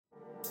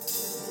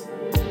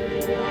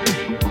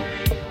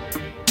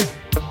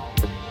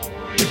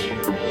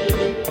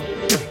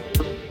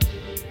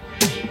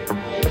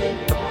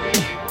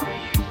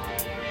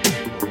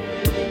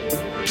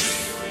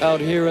Out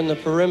here in the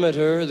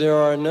perimeter, there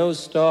are no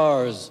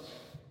stars.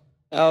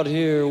 Out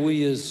here,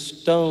 we is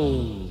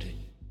stoned,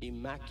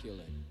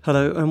 immaculate.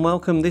 Hello and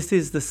welcome. This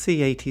is the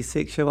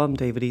C86 show. I'm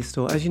David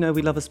Eastaugh. As you know,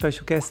 we love a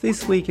special guest.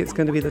 This week it's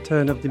going to be the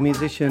turn of the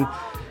musician,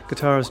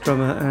 guitarist,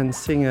 drummer and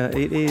singer.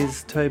 It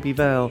is Toby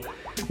Vale.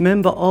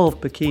 Member of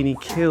Bikini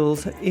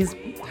Kills,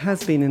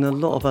 has been in a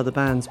lot of other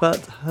bands, but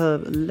her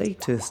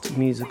latest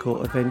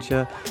musical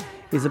adventure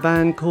is a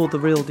band called The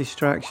Real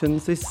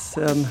Distractions. This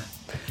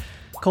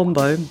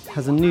combo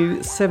has a new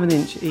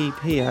 7-inch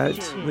EP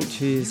out, which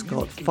has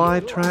got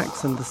 5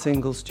 tracks and the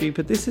single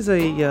Stupid. This is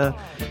a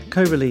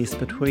co-release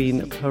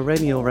between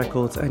Perennial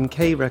Records and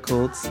K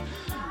Records.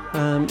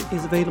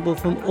 Is available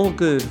from all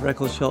good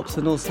record shops,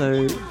 and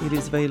also it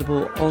is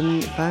available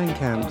on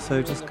Bandcamp,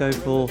 so just go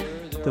for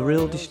The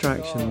Real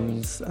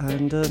Distractions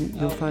and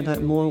you'll find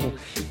out more.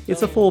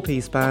 It's a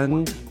 4-piece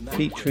band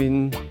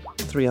featuring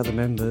 3 other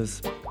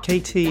members: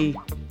 KT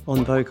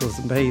on vocals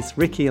and bass,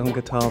 Ricky on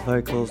guitar,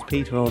 vocals,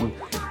 Peter on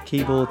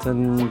keyboards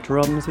and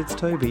drums. It's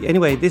Toby.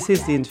 Anyway, this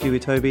is the interview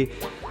with Toby.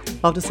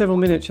 After several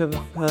minutes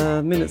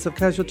of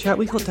casual chat,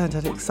 we got down to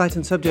an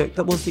exciting subject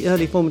that was the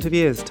early formative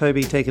years.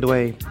 Toby, take it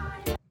away.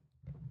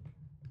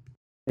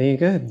 There you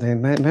go,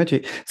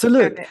 magic. So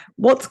look,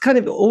 what's kind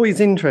of always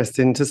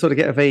interesting to sort of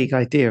get a vague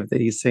idea of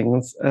these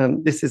things,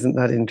 this isn't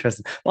that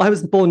interesting. Well, I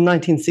was born in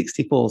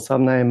 1964, so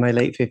I'm now in my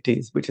late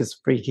 50s, which is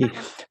freaky.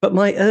 But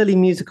my early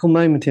musical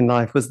moment in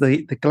life was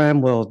the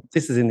glam world,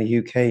 this is in the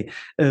UK,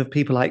 of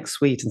people like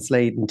Sweet and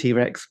Slade and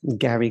T-Rex and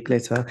Gary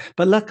Glitter.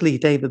 But luckily,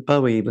 David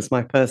Bowie was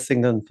my first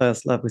singer and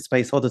first love with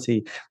Space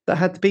Oddity that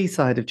had the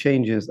B-side of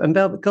Changes. And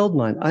Velvet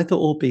Goldmine, I thought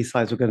all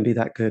B-sides were going to be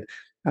that good.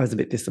 I was a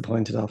bit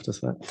disappointed after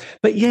that.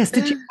 But yes,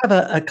 did you have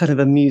a kind of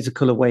a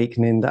musical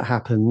awakening that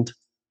happened?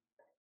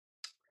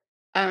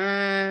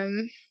 I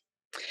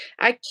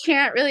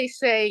can't really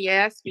say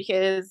yes,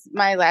 because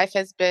my life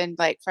has been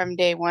like from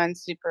day one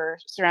super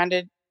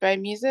surrounded by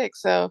music.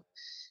 So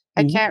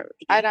I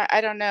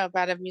don't know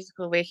about a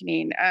musical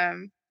awakening.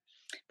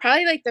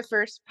 Probably like the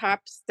first pop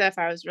stuff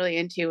I was really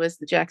into was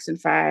the Jackson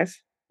 5.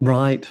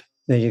 Right.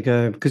 There you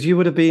go. Because that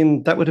would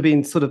have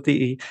been sort of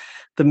the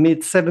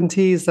mid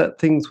 70s that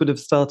things would have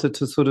started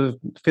to sort of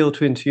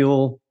filter into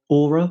your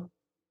aura.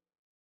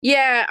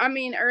 Yeah, I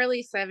mean,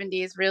 early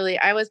 70s, really.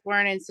 I was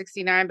born in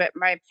 69, but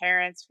my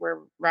parents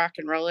were rock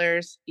and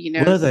rollers,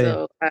 Were they?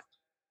 So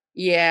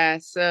yeah,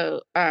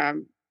 so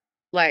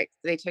like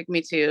they took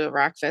me to a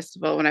rock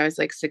festival when I was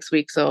like 6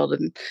 weeks old,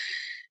 and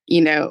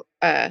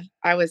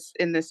I was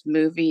in this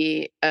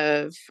movie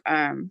of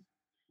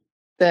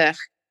the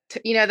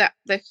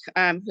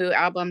Who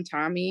album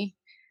Tommy.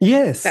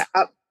 Yes.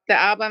 The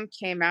album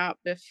came out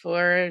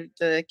before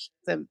the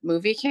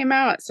movie came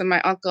out, so my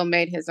uncle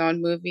made his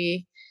own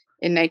movie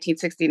in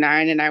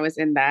 1969, and I was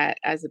in that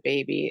as a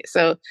baby.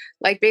 So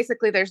like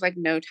basically there's like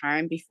no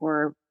time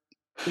before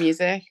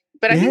music.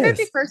 But I think that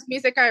the first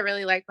music I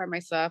really liked by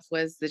myself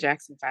was the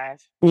Jackson 5.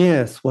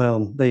 Yes,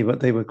 well, they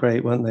were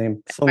great, weren't they?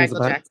 Songs Michael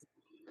about Jackson.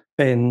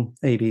 Ben,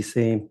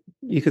 ABC.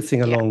 You could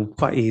sing along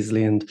quite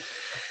easily and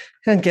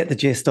get the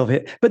gist of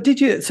it. But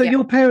did you? So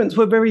your parents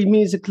were very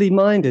musically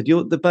minded.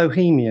 You're the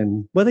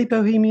bohemian. Were they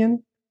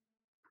bohemian?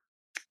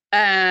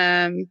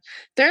 They're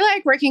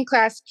like working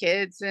class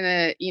kids in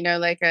a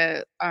like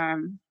a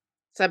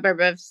suburb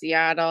of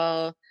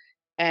Seattle,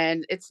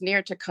 and it's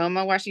near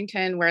Tacoma,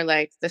 Washington, where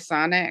like the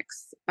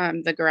Sonics,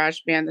 the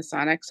garage band the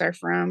Sonics are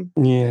from.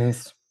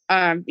 Yes.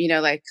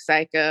 Like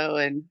Psycho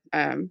and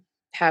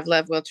Have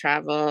Love Will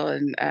Travel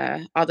and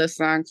all those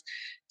songs.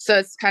 So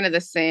it's kind of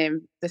the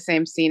same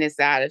scene as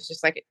that. It's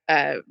just like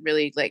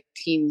really like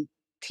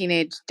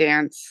teenage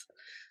dance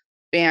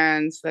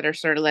bands that are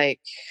sort of like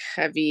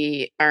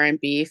heavy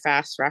R&B,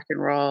 fast rock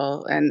and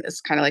roll, and it's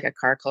kind of like a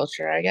car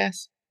culture, I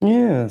guess.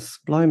 Yes,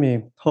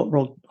 blimey, hot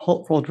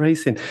rod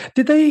racing.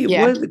 Did they?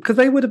 Because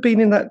they would have been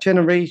in that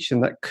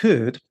generation that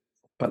could,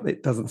 but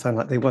it doesn't sound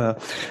like they were.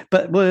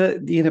 But were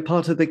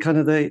part of the kind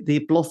of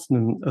the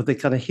blossom of the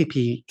kind of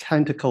hippie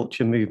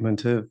counterculture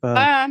movement of?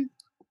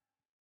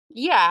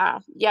 Yeah,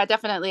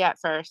 definitely at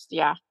first,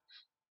 yeah.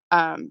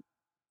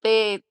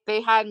 They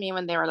had me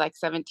when they were like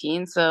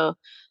 17, so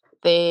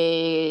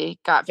they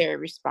got very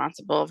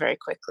responsible very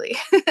quickly.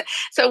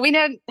 So we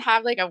didn't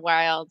have like a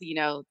wild,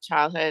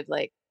 childhood,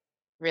 like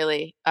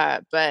really,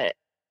 but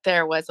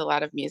there was a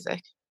lot of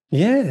music.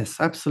 Yes,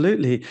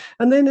 absolutely.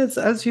 And then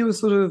as you were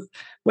sort of,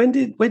 when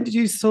did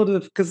you sort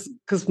of, because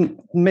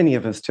many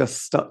of us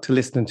just stuck to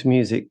listening to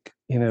music,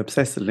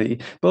 obsessively.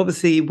 But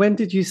obviously, when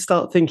did you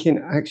start thinking,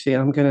 actually,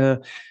 I'm going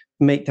to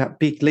make that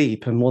big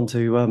leap and want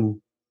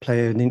to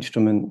play an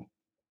instrument?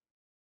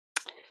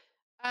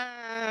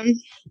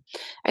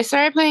 I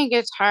started playing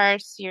guitar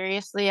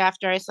seriously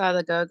after I saw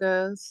the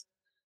Go-Go's.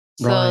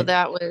 So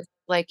that was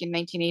like in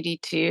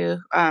 1982.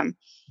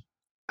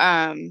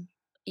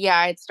 Yeah,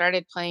 I'd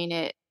started playing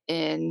it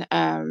in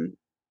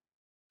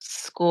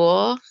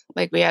school.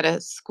 Like we had a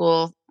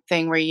school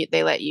thing where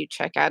they let you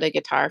check out a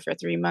guitar for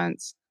 3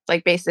 months,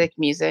 like basic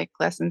music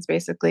lessons,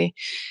 basically.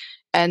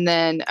 And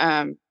then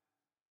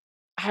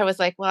I was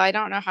like, well, I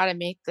don't know how to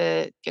make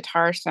the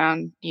guitar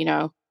sound,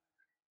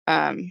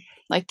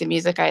 like the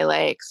music I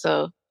like.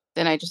 So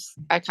then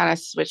I kind of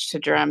switched to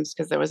drums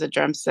because there was a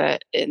drum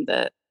set in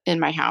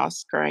my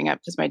house growing up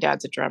because my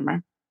dad's a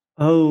drummer.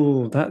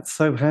 Oh, that's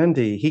so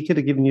handy. He could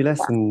have given you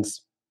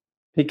lessons.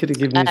 He could have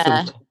given you some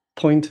Uh,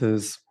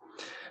 pointers.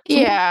 So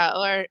what,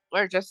 yeah,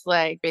 or just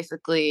like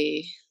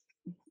basically,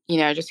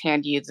 just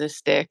hand you the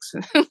sticks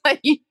and let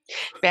you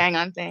bang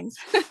on things.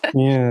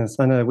 yes,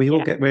 I know. We all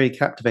Yeah. get very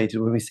captivated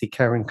when we see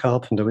Karen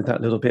Carpenter with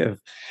that little bit of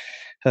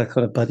her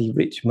kind of Buddy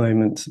Rich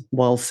moment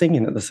while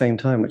singing at the same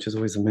time, which is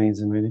always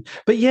amazing, really.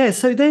 But yeah,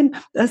 so then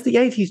as the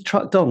 80s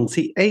trucked on,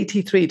 see,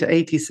 83 to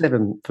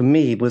 87 for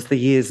me was the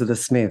years of the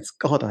Smiths.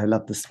 God, I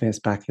loved the Smiths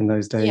back in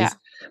those Yeah. days.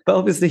 But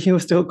obviously you were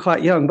still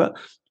quite young.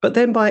 But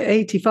then by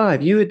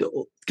 85, you had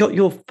got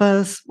your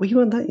first, well, you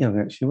weren't that young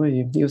actually, were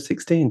you? You were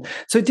 16.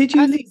 So I was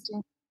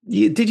 16.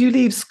 did you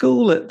leave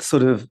school at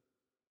sort of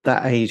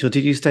that age, or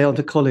did you stay on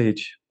to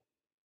college?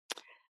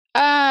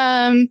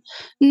 Um,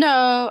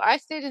 no, I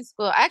stayed in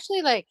school.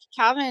 Actually, like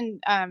Calvin,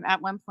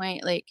 at one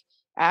point, like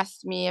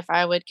asked me if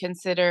I would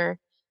consider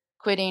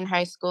quitting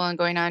high school and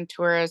going on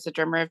tour as a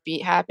drummer of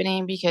Beat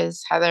Happening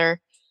because Heather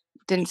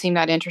didn't seem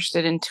that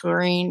interested in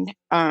touring.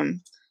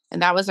 And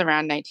that was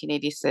around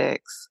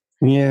 1986.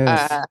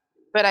 Yes. Uh,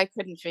 but I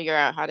couldn't figure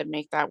out how to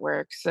make that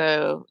work.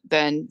 So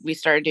then we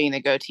started doing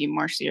the Go Team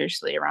more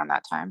seriously around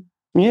that time.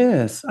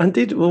 Yes. And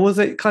was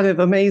it kind of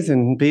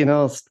amazing being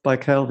asked by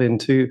Kelvin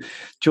to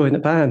join a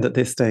band at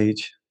this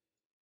stage?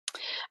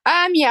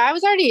 Yeah, I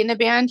was already in a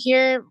band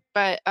here,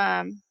 but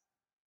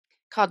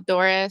called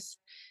Doris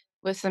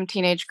with some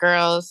teenage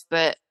girls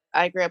that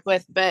I grew up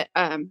with. But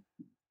I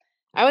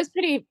was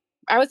pretty,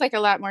 I was like a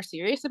lot more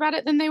serious about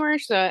it than they were.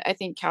 So I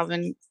think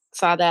Calvin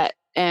saw that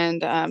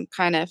and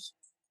kind of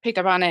picked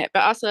up on it.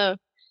 But also,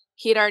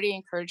 he had already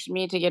encouraged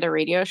me to get a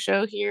radio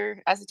show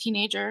here as a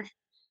teenager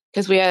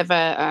because we have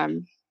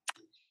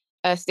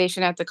a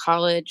station at the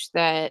college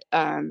that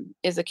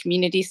is a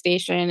community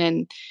station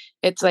and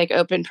it's like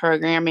open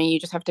programming. You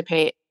just have to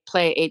play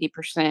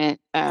 80%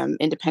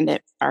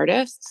 independent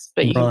artists,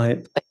 but you can Right.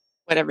 play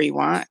whatever you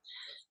want.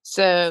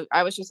 So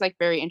I was just like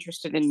very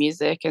interested in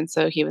music. And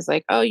so he was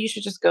like, oh, you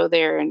should just go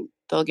there and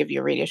they'll give you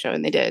a radio show.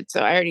 And they did.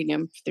 So I already knew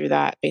him through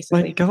that My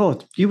basically.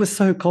 God, you were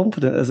so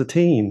confident as a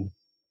teen.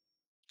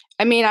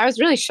 I mean, I was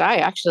really shy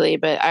actually,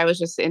 but I was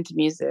just into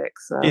music.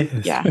 So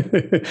Yes. yeah.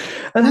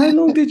 And how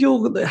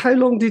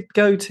long did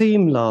Go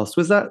Team last?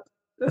 Was that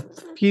a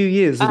few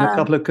years and a um,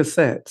 couple of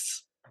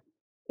cassettes?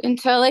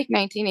 until like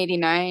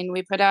 1989,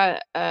 we put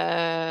out,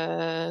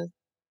 I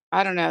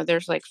don't know,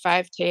 there's like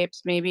 5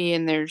 tapes maybe,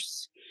 and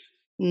there's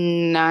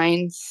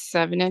 9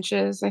 7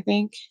 inches, I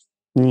think.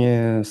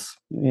 Yes,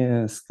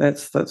 yes,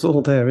 that's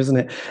all there, isn't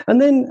it? And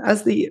then I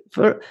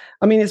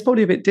mean, it's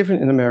probably a bit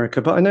different in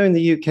America, but I know in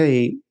the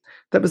UK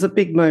that was a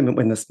big moment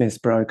when the Smiths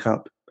broke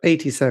up.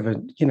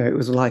 87, it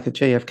was like a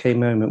JFK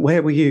moment.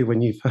 Where were you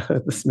when you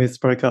heard the Smiths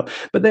broke up?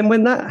 But then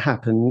when that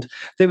happened,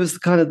 there was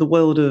kind of the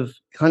world of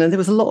there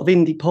was a lot of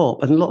indie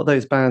pop, and a lot of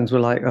those bands were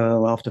like,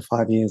 oh, after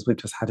 5 years, we've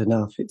just had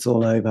enough. It's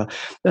all over.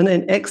 And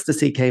then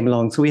Ecstasy came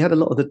along. So we had a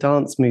lot of the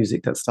dance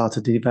music that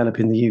started to develop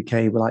in the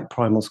UK, with like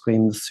Primal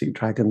Scream, the Suit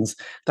Dragons,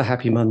 the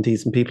Happy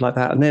Mondays, and people like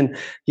that. And then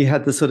you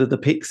had the sort of the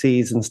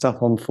Pixies and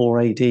stuff on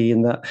 4AD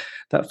and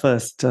that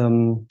first,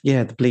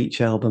 the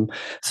Bleach album.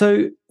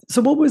 So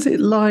what was it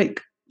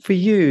like for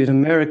you in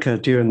America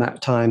during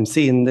that time,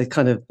 seeing this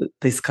kind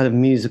of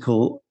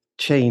musical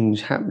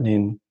change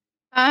happening?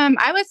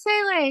 I would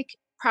say like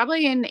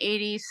probably in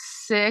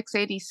 86,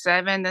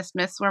 87, the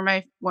Smiths were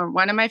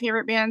one of my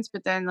favorite bands,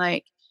 but then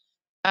like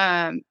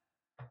um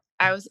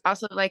I was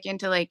also like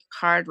into like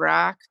hard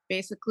rock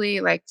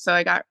basically. Like so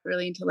I got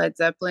really into Led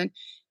Zeppelin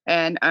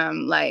and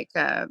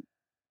the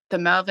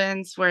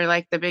Melvins were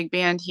like the big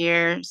band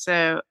here.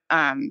 So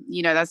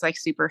that's like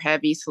super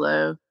heavy,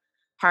 slow,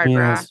 hard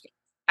rock. Yes.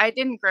 I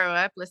didn't grow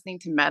up listening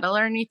to metal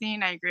or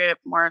anything. I grew up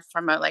more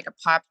from a like a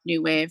pop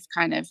new wave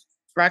kind of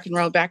rock and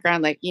roll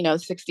background, like,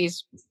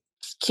 60s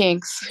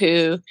Kinks,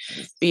 Who,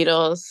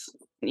 Beatles,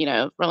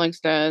 Rolling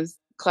Stones,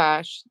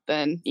 Clash,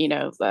 then,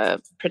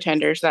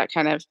 Pretenders, that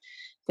kind of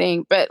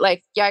thing. But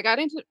like, yeah, I got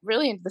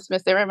really into the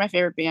Smiths. They were my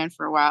favorite band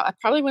for a while. I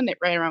probably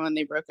right around when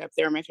they broke up,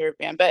 they were my favorite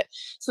band. But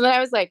so then I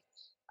was like,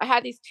 I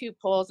had these two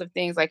poles of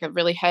things, like a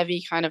really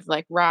heavy kind of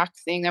like rock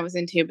thing I was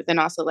into, but then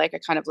also like a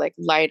kind of like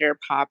lighter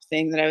pop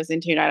thing that I was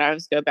into, and I'd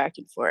always go back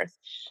and forth.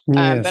 But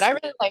Yes.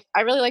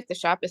 I really like the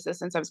Shop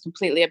Assistants. I was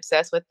completely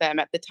obsessed with them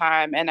at the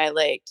time, and I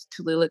liked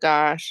Tallulah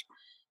Gosh,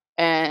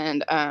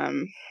 and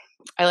I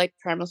liked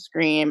Primal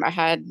Scream. I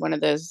had one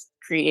of those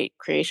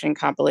creation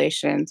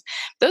compilations.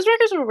 Those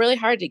records were really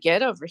hard to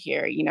get over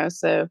here,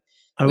 so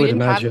I we would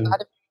didn't have a imagine.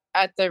 lot of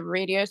at the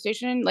radio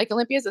station. Like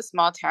Olympia is a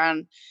small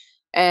town,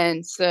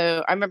 and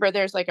so I remember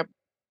there's like a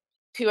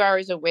 2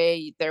 hours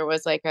away, there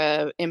was like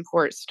a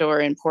import store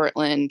in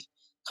Portland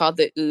called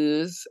the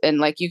Ooze, and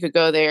like you could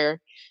go there,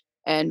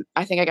 and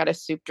I think I got a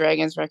Soup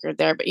Dragons record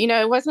there, but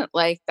it wasn't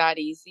like that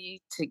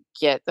easy to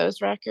get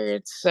those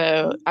records.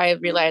 So I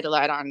relied a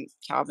lot on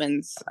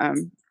Calvin's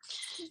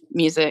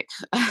music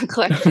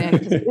collection,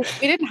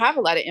 because we didn't have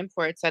a lot of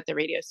imports at the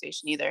radio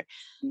station either.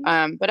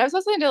 But I was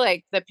also into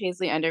like the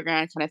Paisley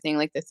Underground kind of thing,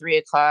 like the 3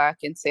 O'clock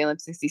and Salem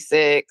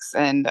 66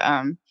 and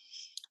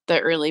the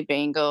early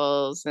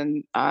Bangles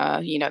and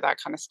that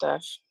kind of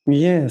stuff.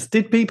 Yes.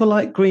 Did people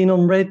like Green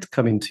on Red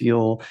come into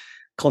your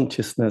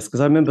consciousness? Because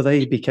I remember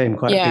they became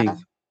quite big.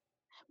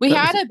 We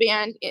had a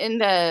band in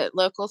the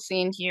local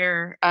scene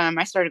here.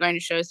 I started going to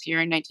shows here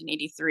in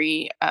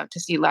 1983 to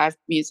see live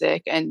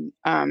music. And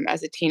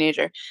as a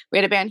teenager, we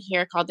had a band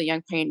here called the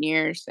Young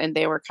Pioneers, and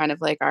they were kind of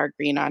like our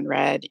Green on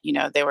Red.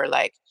 They were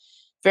like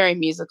very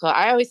musical.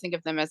 I always think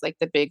of them as like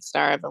the big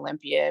star of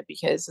Olympia,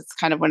 because it's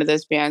kind of one of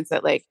those bands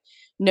that like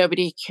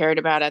nobody cared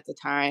about at the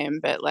time,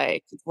 but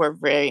like were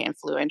very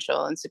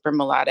influential and super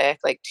melodic,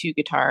 like 2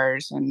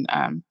 guitars and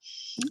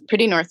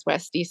pretty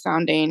Northwesty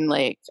sounding,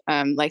 like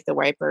the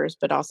Wipers,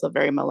 but also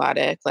very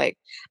melodic. Like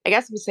I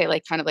guess we say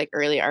like kind of like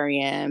early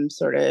REM,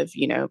 sort of,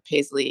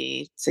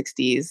 Paisley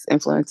 60s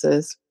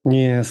influences.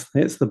 Yes,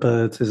 it's the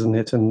Byrds, isn't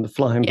it? And the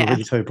Flying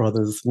Burrito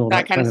Brothers and all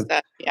that kind of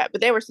stuff. Yeah,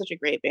 but they were such a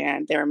great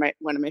band. They were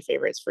one of my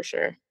favorites for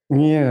sure.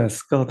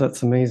 Yes, God,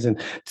 that's amazing.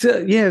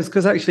 So, yes,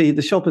 because actually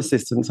the Shop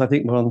Assistants, I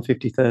think, were on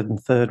 53rd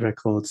and 3rd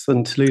records.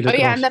 And Tallulah. Oh,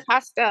 yeah, and the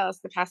Pastels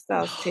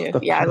too.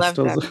 I love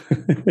them.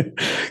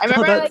 I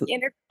remember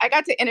I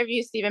got to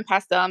interview Stephen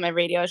Pastel on my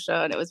radio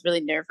show, and it was really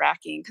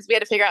nerve-wracking because we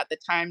had to figure out the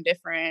time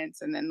difference.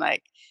 And then,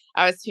 like,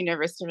 I was too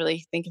nervous to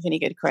really think of any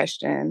good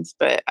questions,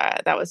 but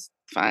that was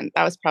fun.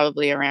 That was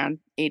probably around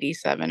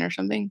 87 or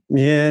something.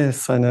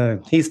 Yes, I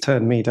know. He's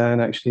turned me down,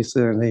 actually.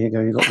 So there you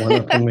go. You got one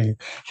up on me.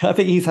 I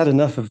think he's had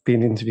enough of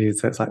being interviewed.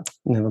 So it's like,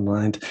 never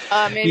mind.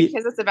 Maybe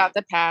because it's about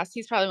the past.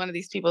 He's probably one of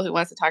these people who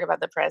wants to talk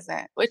about the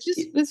present, which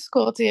is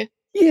cool too.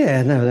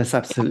 Yeah, no, that's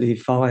absolutely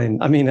fine.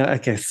 I mean, I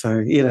guess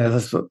so.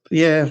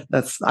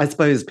 I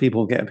suppose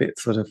people get a bit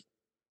sort of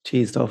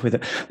cheesed off with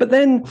it. But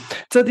then,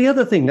 so the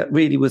other thing that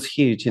really was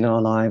huge in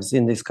our lives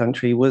in this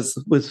country was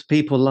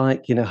people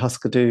like,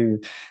 Husker Du,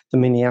 the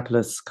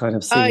Minneapolis kind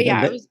of scene. Oh,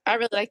 yeah, I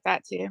really like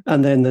that too.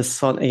 And then the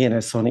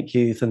Sonic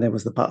Youth, and there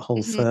was the Butthole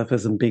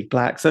Surfers and Big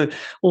Black. So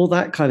all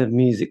that kind of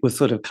music was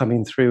sort of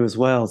coming through as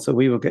well. So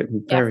we were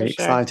getting very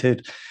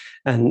excited. Sure.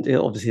 And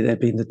obviously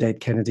there'd been the Dead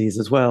Kennedys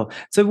as well.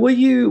 So was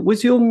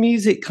your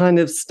music kind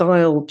of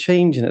style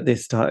changing at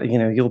this time?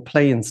 Your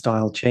playing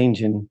style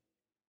changing?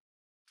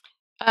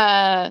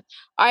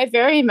 I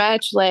very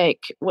much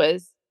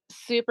was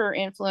super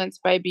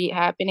influenced by Beat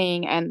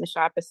Happening and the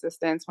Shop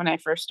Assistants when I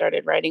first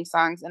started writing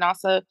songs, and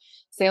also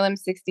Salem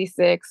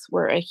 66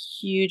 were a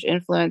huge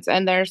influence.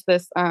 And there's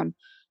this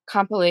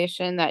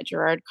compilation that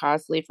Gerard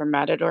Cosley from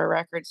Matador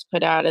Records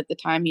put out at the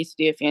time. He used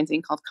to do a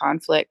fanzine called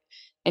Conflict,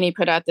 and he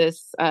put out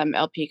this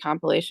LP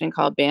compilation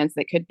called Bands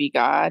That Could Be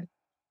God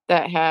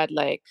that had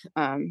it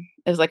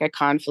was like a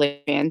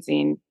Conflict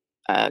fanzine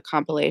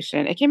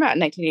compilation. It came out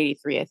in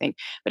 1983, I think,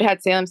 but it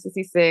had Salem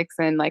 66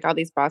 and like all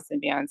these Boston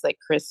bands like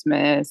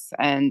Christmas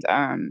and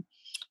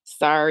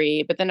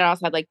Sorry, but then it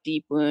also had like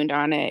Deep Wound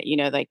on it,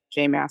 like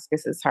Jay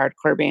Mascis's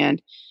hardcore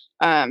band.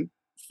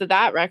 So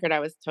that record I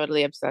was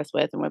totally obsessed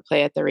with and would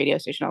play at the radio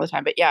station all the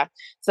time. But yeah,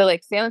 so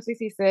like Salem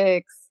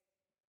 66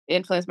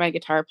 influenced my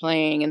guitar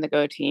playing in the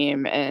Go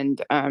Team,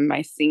 and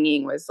my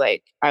singing was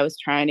like I was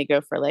trying to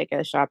go for like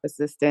a Shop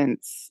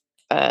Assistants,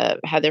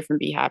 Heather from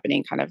Be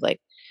Happening kind of like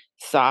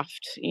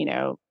soft,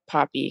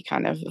 poppy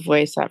kind of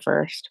voice at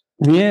first.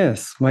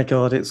 Yes, my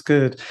God, it's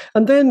good.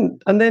 And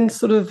then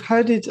sort of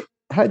how did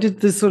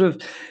this sort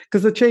of,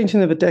 because the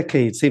changing of a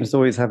decade seems to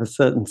always have a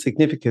certain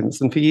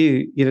significance, and for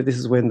you, this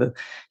is when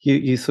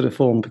you sort of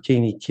formed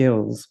Bikini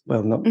Kills.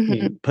 Well, not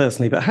you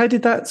personally, but how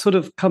did that sort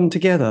of come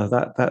together?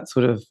 That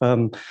sort of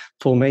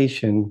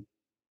formation.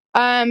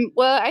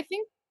 Well, I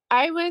think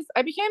I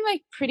became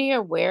like pretty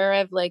aware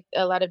of like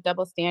a lot of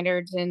double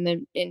standards in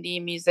the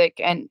indie music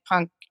and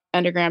punk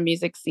underground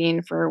music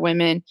scene for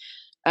women,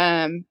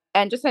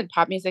 and just in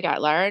pop music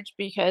at large,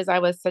 because I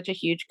was such a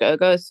huge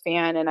Go-Go's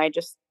fan, and I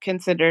just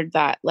considered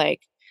that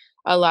like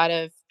a lot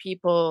of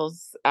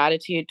people's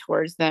attitude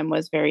towards them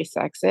was very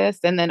sexist.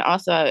 And then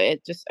also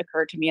it just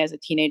occurred to me as a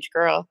teenage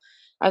girl,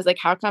 I was like,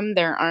 how come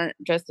there aren't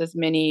just as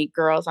many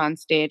girls on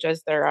stage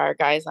as there are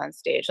guys on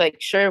stage? Like,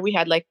 sure, we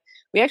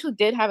actually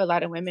did have a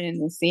lot of women in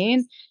the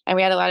scene, and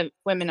we had a lot of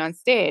women on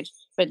stage,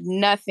 but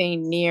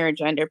nothing near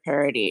gender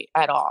parity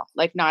at all.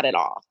 Like, not at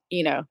all,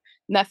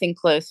 nothing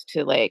close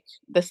to like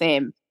the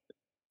same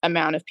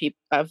amount of people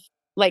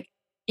like,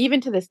 even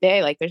to this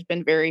day, like there's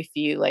been very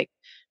few like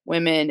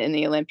women in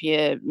the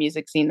Olympia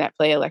music scene that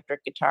play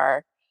electric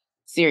guitar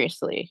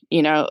seriously,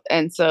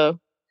 and so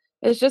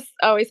it's just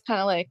always kind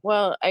of like,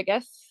 well, I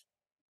guess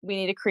we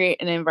need to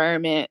create an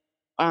environment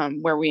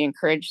where we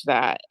encourage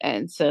that.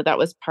 And so that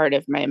was part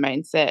of my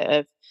mindset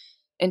of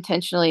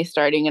intentionally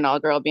starting an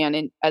all-girl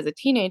band as a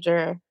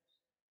teenager.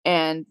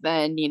 And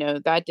then,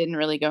 that didn't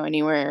really go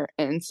anywhere.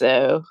 And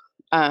so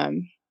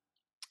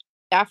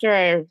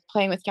after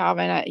playing with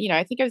Calvin,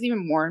 I think I was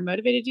even more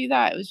motivated to do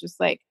that. It was just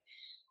like,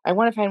 I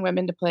want to find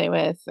women to play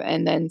with.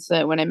 And then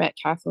so when I met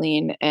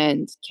Kathleen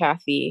and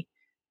Kathy,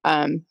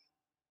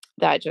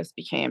 that just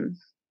became,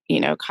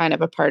 kind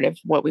of a part of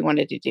what we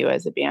wanted to do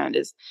as a band.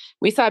 Is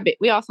we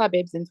all saw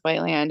Babes in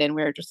Toyland, and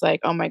we were just like,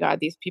 oh my god,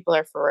 these people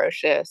are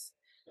ferocious,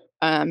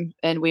 and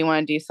we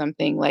want to do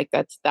something like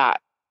that's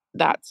that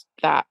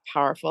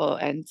powerful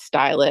and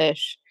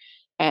stylish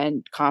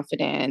and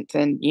confident,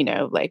 and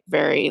like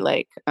very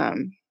like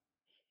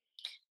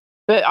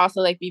but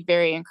also like be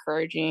very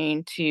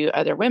encouraging to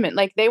other women.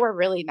 Like they were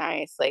really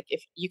nice. Like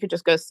if you could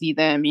just go see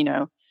them,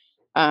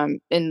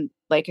 and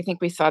like I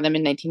think we saw them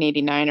in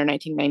 1989 or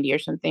 1990 or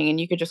something, and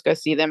you could just go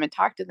see them and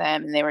talk to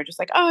them, and they were just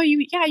like, oh,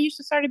 you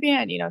should start a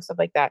band, stuff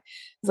like that.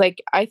 It's like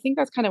I think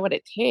that's kind of what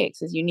it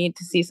takes, is you need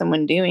to see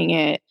someone doing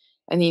it,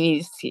 and you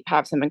need to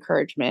have some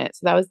encouragement.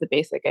 So that was the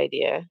basic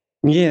idea.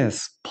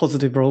 Yes,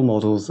 positive role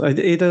models.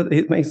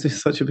 It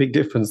makes such a big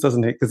difference,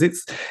 doesn't it? Because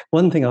it's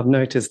one thing I've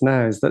noticed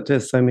now is that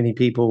there's so many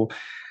people,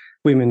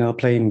 women are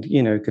playing,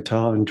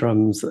 guitar and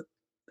drums.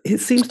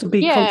 It seems to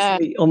be Yeah.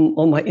 constantly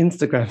on my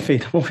Instagram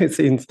feed. I'm always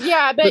seeing,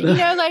 Yeah, but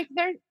like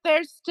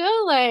there's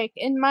still like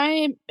in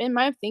my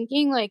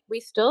thinking, like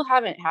we still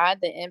haven't had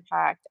the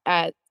impact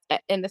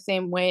in the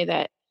same way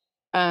that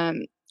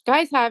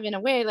guys have, in a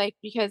way, like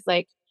because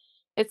like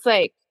it's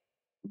like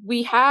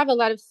we have a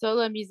lot of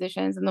solo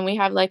musicians, and then we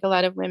have like a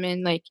lot of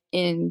women like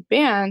in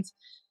bands,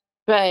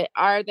 but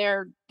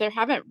there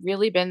haven't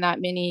really been that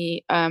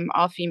many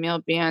all female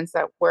bands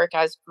that work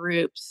as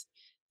groups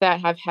that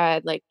have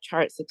had like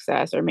chart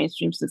success or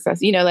mainstream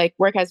success, like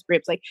work as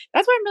groups. Like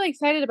that's why I'm really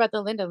excited about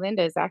the Linda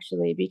Lindas,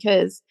 actually,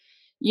 because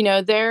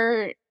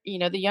they're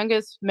the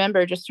youngest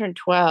member just turned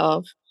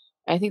 12.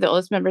 I think the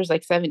oldest member is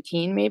like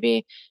 17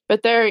 maybe,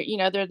 but they're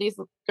these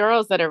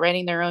girls that are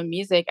writing their own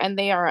music, and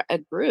they are a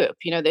group.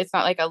 It's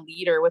not like a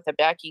leader with a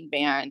backing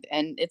band,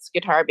 and it's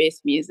guitar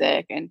based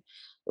music. And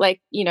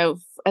like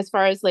as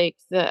far as like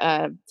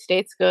the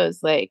states goes,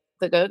 like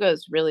the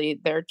Go-Go's, really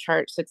their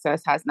chart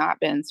success has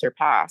not been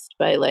surpassed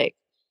by like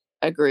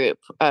a group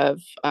of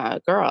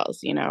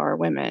girls, or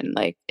women.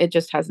 Like it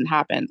just hasn't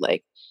happened.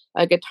 Like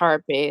a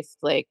guitar based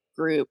like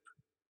group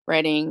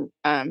writing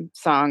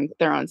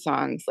their own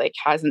songs, like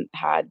hasn't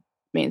had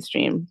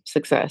mainstream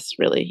success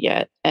really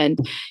yet. And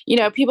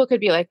people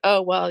could be like,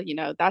 oh well,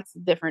 that's a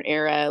different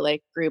era,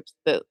 like groups,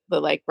 the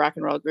like rock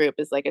and roll group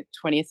is like a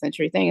 20th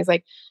century thing. It's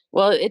like,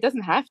 well, it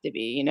doesn't have to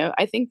be.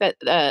 I think that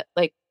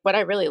like what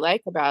I really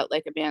like about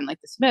like a band like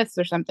the Smiths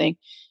or something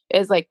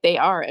is like they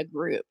are a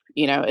group.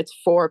 It's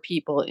 4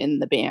 people in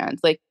the band.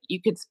 Like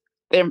you could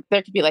there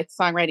could be like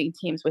songwriting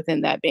teams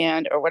within that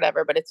band or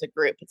whatever, but it's a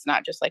group. It's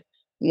not just like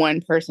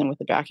one person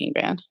with a backing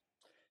band.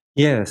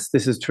 yes,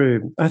 this is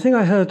true. I think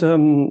I heard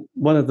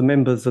one of the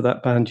members of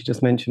that band you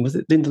just mentioned, was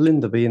it Linda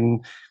Linda,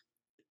 being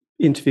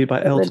interviewed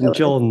by Elton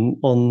John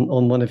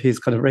on one of his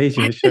kind of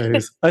radio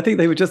shows. I think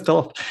they were just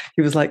off.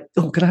 He was like,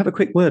 "Oh, can I have a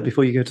quick word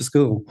before you go to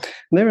school?"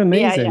 And they're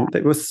amazing. Yeah.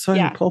 They were so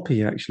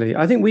poppy, actually.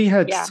 I think we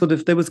had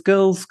there was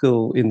girls'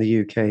 school in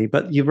the UK,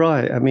 but you're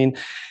right. I mean,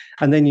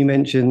 and then you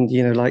mentioned,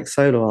 like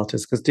solo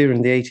artists, because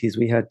during the 80s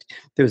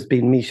there was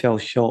been Michelle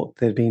Schott,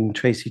 there'd been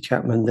Tracy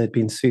Chapman, there'd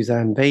been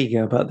Suzanne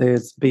Vega, but there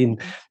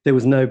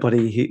was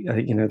nobody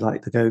who,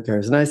 like the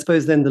Go-Go's. And I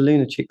suppose then the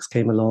Lunatics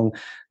came along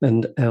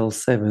and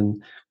L7.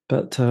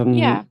 But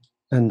yeah,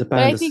 and the but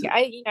band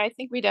I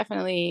think we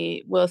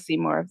definitely will see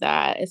more of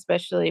that,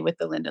 especially with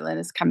the Linda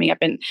Lindas coming up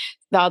and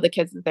all the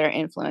kids that they're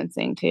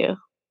influencing too.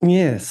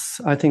 Yes,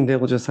 I think they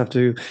will just have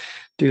to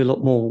do a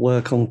lot more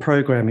work on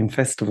programming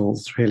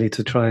festivals, really,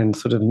 to try and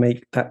sort of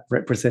make that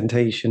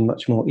representation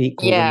much more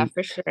equal. Yeah,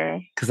 for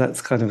sure. Because that's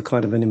kind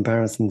of an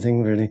embarrassing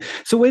thing, really.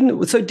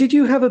 So did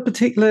you have a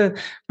particular,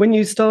 when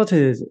you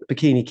started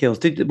Bikini Kills,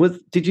 did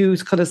you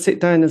kind of sit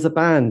down as a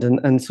band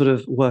and sort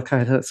of work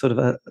out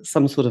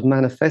some sort of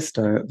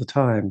manifesto at the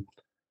time?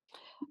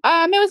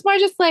 It was more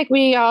just like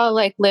we all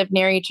like live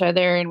near each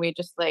other, and we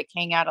just like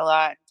hang out a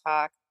lot and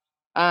talk.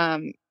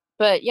 Um,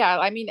 but yeah,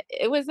 I mean,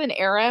 it was an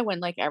era when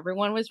like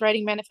everyone was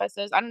writing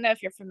manifestos. I don't know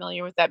if you're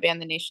familiar with that band,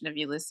 The Nation of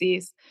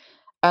Ulysses,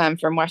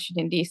 from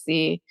Washington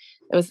D.C.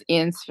 It was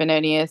Ian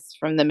Svenonius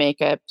from the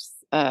Makeups,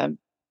 kind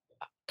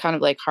of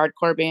like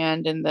hardcore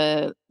band in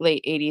the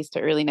late 80s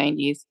to early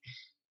 90s,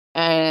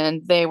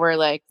 and they were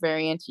like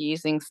very into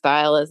using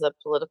style as a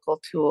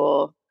political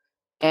tool,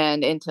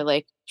 and into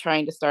like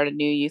trying to start a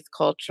new youth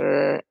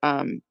culture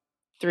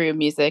through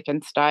music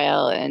and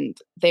style. And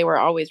they were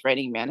always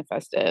writing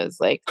manifestos.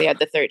 Like they had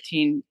the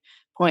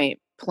 13-point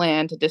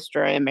plan to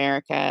destroy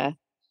America.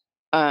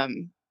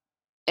 And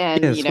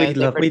yes,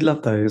 we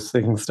love those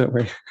things, don't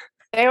we?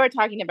 They were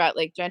talking about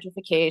like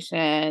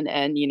gentrification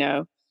and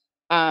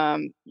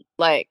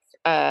like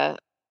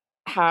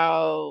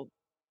how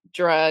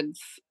drugs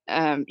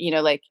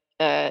like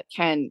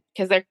can,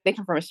 because they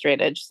come from a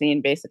straight edge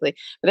scene basically,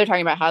 but they're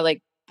talking about how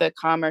like the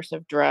commerce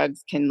of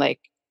drugs can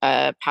like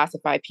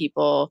pacify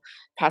people,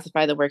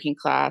 pacify the working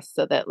class,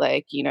 so that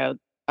like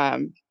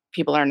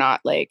people are not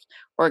like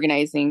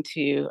organizing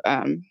to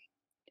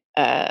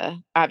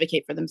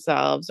advocate for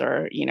themselves,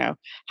 or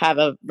have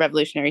a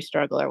revolutionary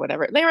struggle or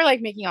whatever. They were like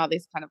making all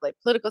these kind of like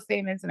political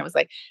statements, and it was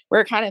like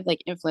we're kind of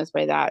like influenced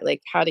by that,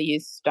 like how to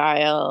use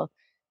style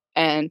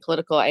and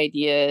political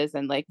ideas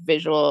and like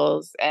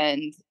visuals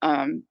and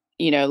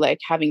like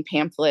having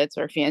pamphlets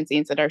or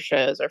fanzines at our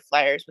shows or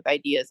flyers with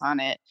ideas on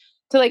it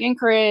to like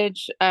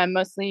encourage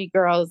mostly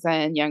girls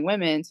and young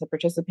women to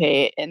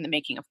participate in the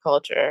making of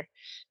culture,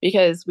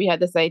 because we had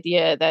this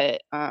idea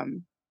that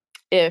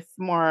if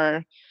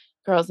more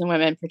girls and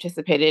women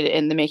participated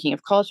in the making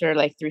of culture,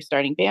 like through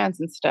starting bands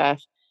and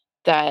stuff,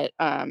 that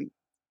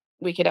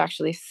we could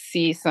actually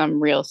see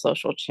some real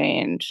social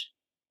change.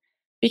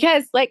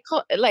 Because like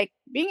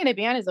being in a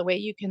band is a way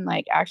you can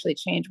like actually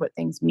change what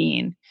things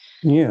mean,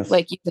 Yes.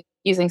 like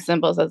using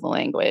symbols as a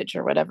language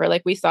or whatever.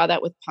 Like we saw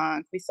that with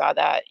punk, we saw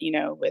that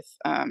with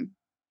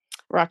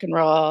rock and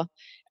roll.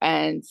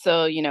 And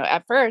so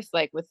at first,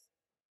 like with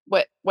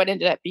what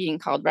ended up being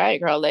called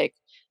Riot Grrrl, like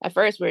at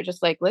first we were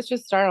just like, let's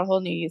just start a whole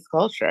new youth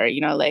culture,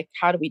 like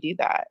how do we do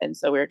that? And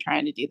so we were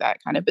trying to do that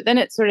kind of, but then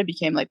it sort of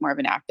became like more of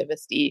an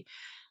activist-y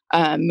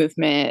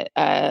movement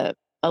a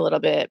little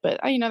bit.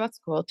 But that's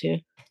cool too.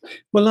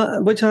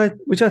 Well, which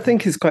I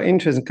think is quite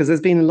interesting, because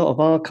there's been a lot of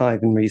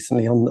archiving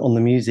recently on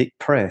the music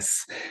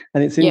press,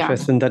 and it's Yeah.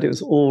 interesting that it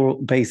was all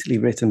basically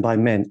written by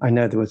men. I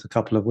know there was a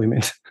couple of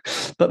women,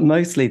 but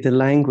mostly the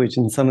language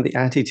and some of the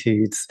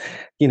attitudes.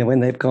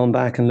 When they've gone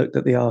back and looked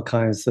at the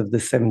archives of the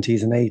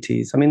 70s and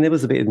 80s. I mean, there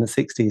was a bit in the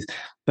 60s,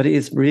 but it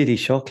is really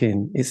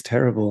shocking. It's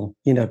terrible.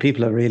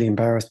 People are really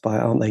embarrassed by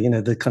it, aren't they?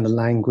 The kind of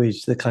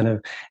language, the kind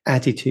of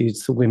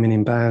attitudes to women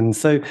in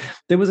bands. So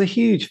there was a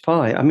huge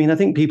fight. I mean, I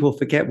think people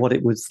forget what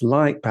it was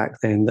like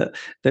back then, that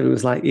it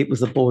was like it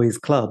was a boys'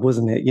 club,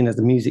 wasn't it?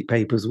 The music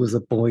papers was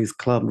a boys'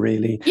 club,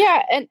 really.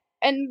 Yeah, and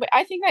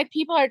I think that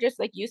people are just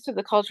like used to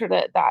the culture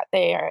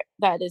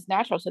that is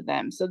natural to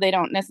them, so they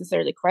don't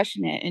necessarily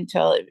question it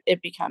until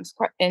it becomes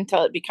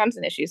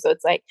an issue. So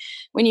it's like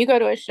when you go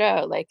to a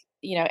show, like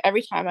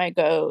every time I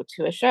go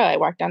to a show, I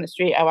walk down the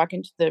street, I walk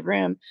into the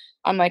room,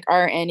 I'm like,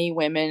 are any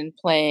women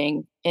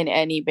playing in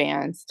any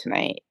bands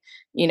tonight?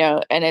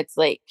 And it's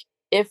like,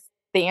 if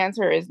the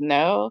answer is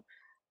no,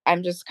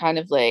 I'm just kind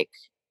of like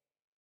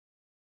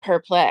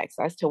perplexed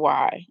as to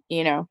why,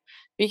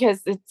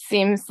 because it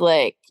seems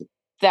like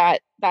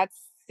that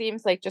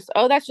seems like just,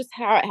 oh, that's just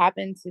how it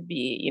happened to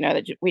be,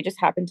 that we just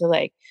happened to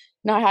like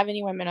not have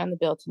any women on the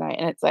bill tonight.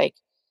 And it's like,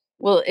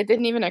 well, it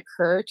didn't even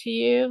occur to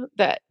you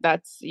that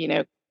that's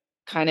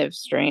kind of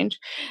strange.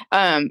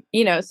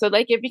 So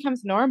like it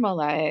becomes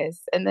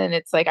normalized, and then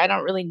it's like I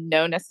don't really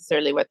know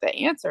necessarily what the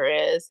answer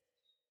is,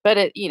 but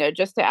it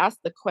just to ask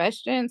the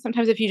question,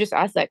 sometimes if you just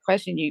ask that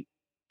question,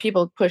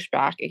 people push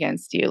back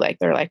against you. Like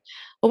they're like,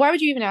 well, why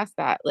would you even ask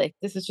that? Like,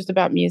 this is just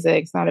about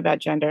music, it's not about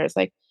gender. It's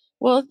like,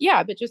 well,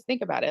 yeah, but just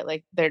think about it.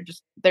 Like there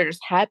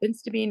just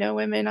happens to be no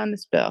women on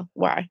this bill.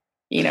 Why?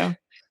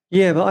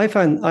 Yeah, but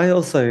I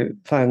also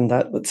found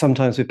that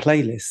sometimes with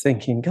playlists,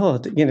 thinking,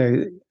 God,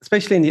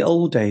 especially in the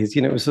old days,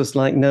 it was just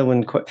like no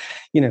one,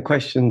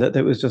 questioned that.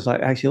 It was just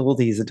like, actually, all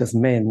these are just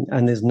men,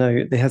 and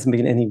there hasn't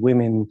been any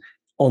women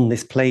on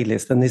this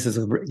playlist, and this is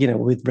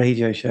with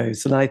radio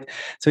shows.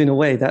 So in a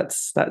way,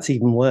 that's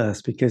even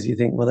worse, because you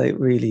think, well, they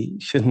really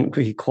shouldn't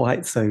be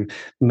quite so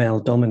male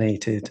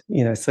dominated.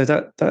 So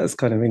that's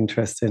kind of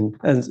interesting,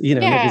 and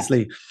and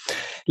obviously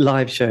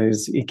live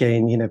shows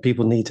again.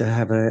 People need to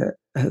have a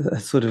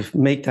sort of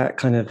make that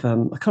kind of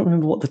I can't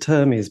remember what the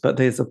term is, but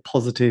there's a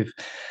positive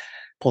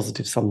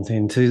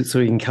something to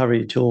sort of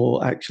encourage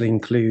or actually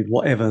include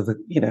whatever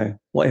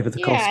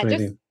the cost, Yeah,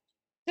 really.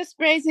 just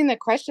raising the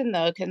question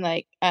though can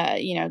like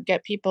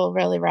get people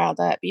really riled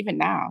up, even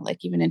now,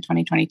 like even in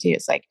 2022.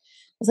 It's like,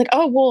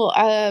 oh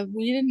well,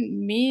 we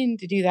didn't mean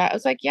to do that. I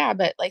was like, yeah,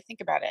 but like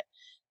think about it.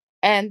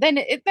 And then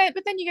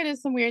but then you get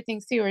into some weird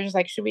things too, where just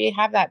like, should we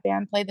have that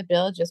band play the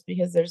bill just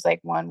because there's like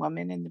one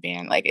woman in the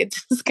band? Like,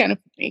 it's just kind of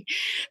funny.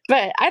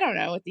 But I don't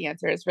know what the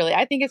answer is really.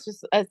 I think it's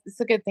just it's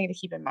a good thing to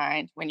keep in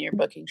mind when you're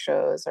booking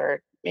shows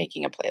or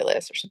making a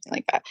playlist or something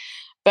like that.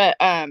 But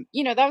that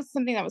was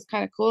something that was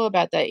kind of cool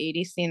about that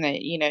 80s scene,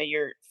 that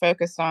you're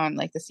focused on,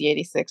 like the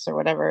C86 or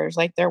whatever. It's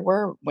like there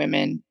were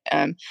women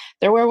on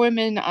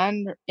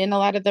in a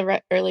lot of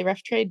the early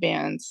Rough Trade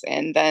bands,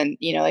 and then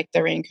like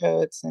the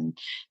Raincoats, and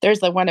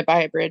there's the Wanna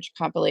Buy a Bridge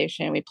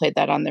compilation. We played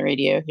that on the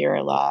radio here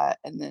a lot.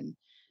 And then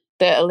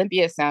the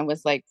Olympia sound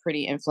was like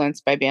pretty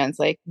influenced by bands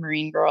like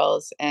Marine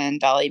Girls and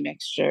Dolly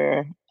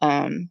Mixture.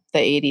 The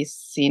 80s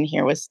scene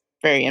here was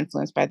very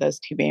influenced by those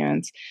two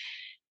bands.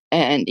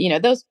 And,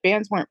 those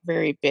bands weren't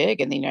very big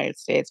in the United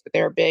States, but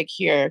they were big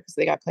here because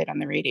they got played on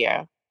the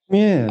radio.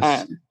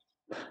 Yes.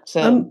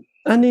 So,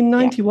 and in yeah.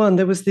 91,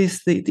 there was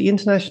the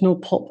International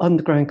Pop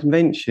Underground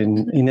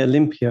Convention in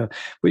Olympia,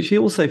 which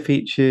also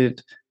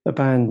featured a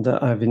band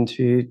that I've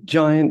interviewed,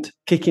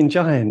 Kicking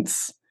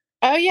Giants.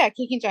 Oh yeah,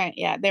 Kicking Giant.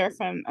 Yeah, they were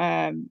from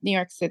New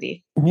York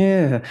City.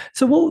 Yeah.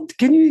 So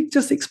can you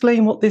just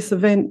explain what this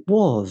event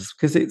was?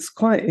 Because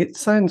it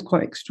sounds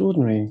quite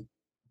extraordinary.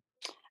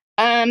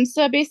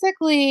 So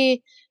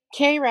basically,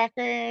 K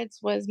Records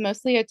was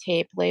mostly a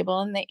tape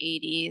label in the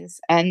 80s,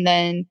 and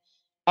then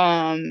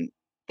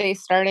they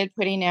started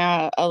putting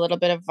out a little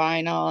bit of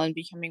vinyl and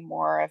becoming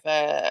more of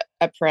a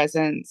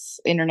presence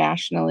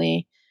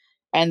internationally.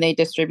 and they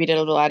distributed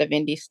a lot of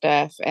indie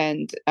stuff.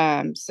 And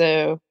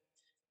so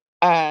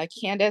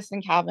Candace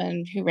and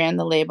Calvin, who ran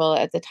the label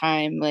at the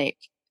time, like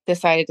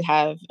decided to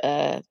have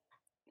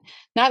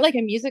not like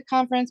a music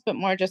conference, but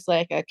more just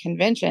like a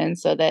convention,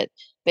 so that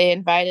they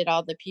invited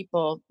all the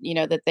people,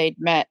 that they'd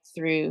met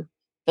through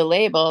the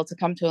label to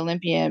come to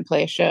Olympia and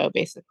play a show,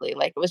 basically.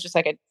 Like it was just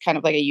like a kind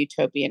of like a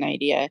utopian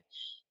idea.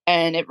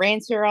 And it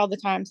rains here all the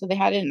time. So they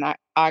had it in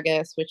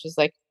August, which is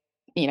like,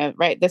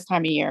 right this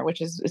time of year,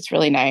 which is, it's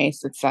really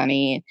nice. It's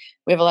sunny.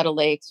 We have a lot of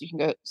lakes. You can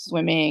go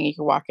swimming. You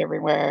can walk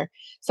everywhere.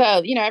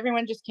 So,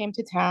 everyone just came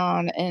to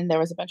town, and there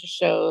was a bunch of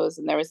shows,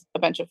 and there was a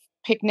bunch of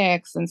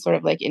picnics and sort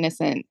of like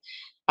innocent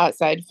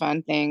outside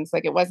fun things.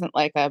 Like it wasn't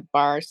like a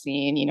bar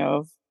scene,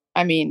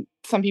 I mean,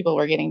 some people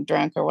were getting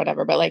drunk or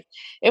whatever, but like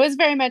it was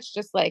very much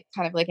just like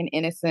kind of like an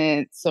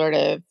innocent sort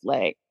of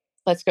like,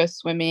 let's go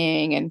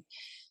swimming and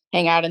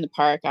hang out in the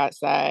park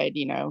outside,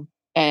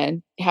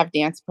 and have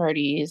dance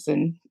parties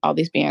and all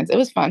these bands. It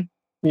was fun.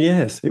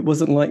 Yes, it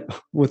wasn't like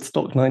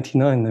Woodstock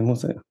 99 then,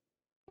 was it?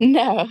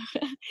 No,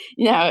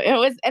 no, it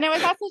was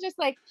also just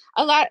like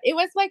a lot. It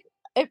was like,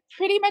 it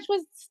pretty much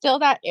was still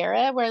that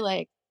era where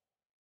like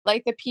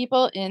the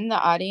people in the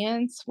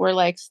audience were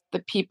like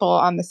the people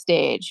on the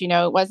stage.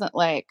 It wasn't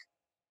like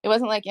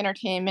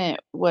entertainment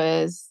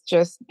was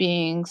just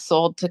being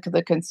sold to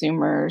the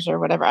consumers or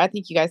whatever. I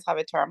think you guys have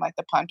a term like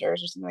the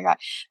punters or something like that.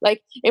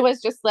 Like it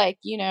was just like,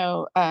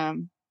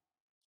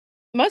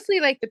 mostly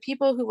like the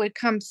people who would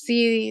come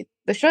see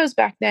the shows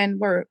back then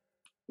were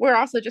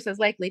also just as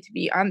likely to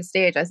be on the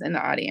stage as in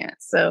the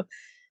audience. So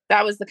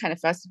that was the kind of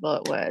festival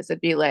it was.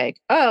 It'd be like,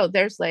 oh,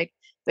 there's like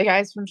the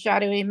guys from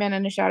Shadowy Men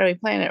on a Shadowy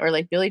Planet, or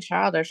like Billy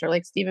Childish, or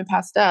like Stephen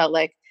Pastel,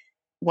 like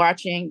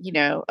watching,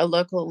 a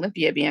local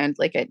Olympia band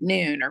like at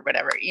noon or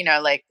whatever,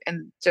 like,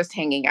 and just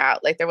hanging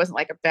out. Like there wasn't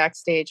like a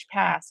backstage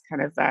pass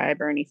kind of vibe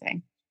or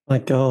anything. My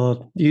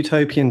God,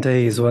 utopian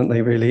days, weren't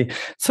they really?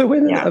 So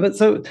when, Yeah. but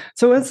so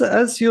as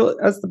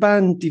the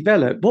band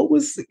developed, what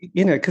was,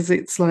 because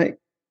it's like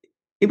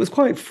it was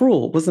quite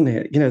fraught, wasn't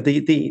it?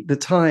 The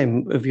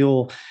time of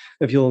your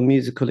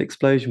musical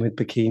explosion with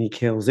Bikini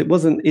Kills. It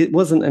wasn't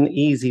an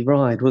easy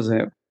ride, was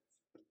it?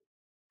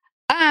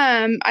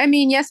 I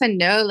mean, yes and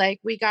no.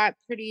 Like we got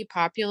pretty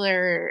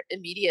popular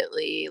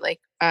immediately. Like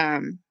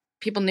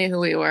people knew who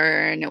we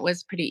were, and it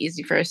was pretty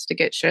easy for us to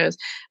get shows.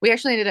 We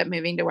actually ended up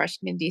moving to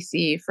Washington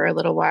D.C. for a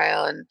little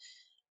while, and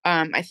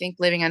I think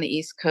living on the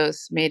East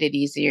Coast made it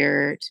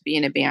easier to be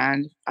in a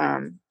band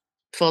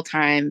full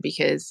time,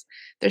 because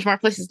there's more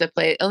places to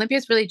play. Olympia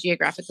is really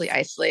geographically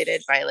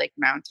isolated by like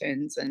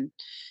mountains and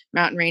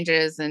mountain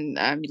ranges, and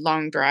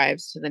long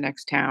drives to the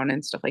next town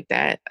and stuff like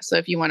that. So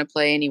if you want to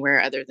play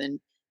anywhere other than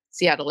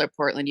Seattle or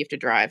Portland, you have to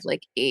drive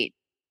like 8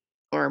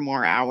 or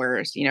more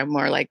hours,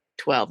 more like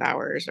 12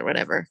 hours or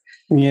whatever.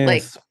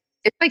 Like Yes.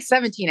 it's like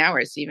 17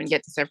 hours to even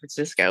get to San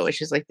Francisco,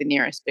 which is like the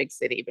nearest big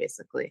city,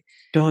 basically.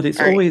 God, it's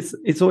All right.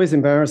 always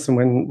embarrassing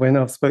when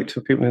I've spoke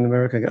to people in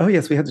America. I go, oh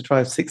yes, we had to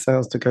drive 6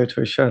 hours to go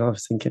to a show. And I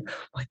was thinking,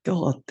 my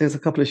God, there's a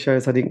couple of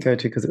shows I didn't go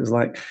to because it was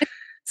like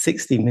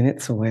 60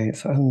 minutes away.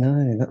 It's, oh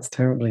no, that's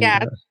terribly.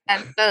 Yeah.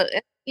 And so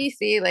in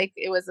DC, like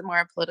it was a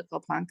more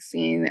political punk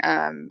scene.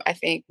 I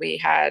think we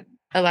had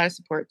a lot of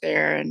support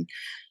there. And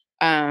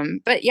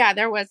but yeah,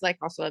 there was like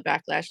also a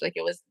backlash. Like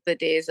it was the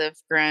days of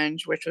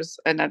grunge, which was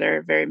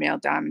another very male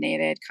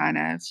dominated kind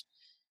of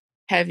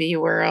heavy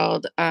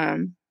world. But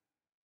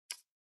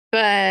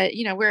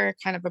we're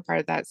kind of a part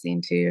of that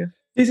scene too.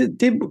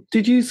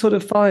 Did you sort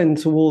of find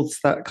towards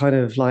that kind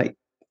of like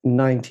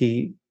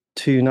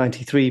 92,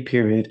 93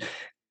 period,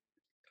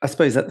 I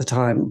suppose at the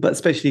time, but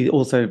especially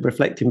also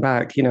reflecting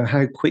back,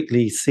 how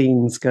quickly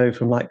scenes go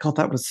from like, God,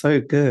 that was so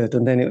good.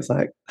 And then it was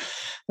like,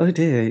 oh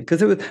dear.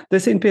 Because there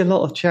seemed to be a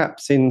lot of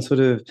chaps in sort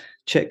of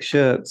check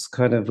shirts,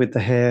 kind of with the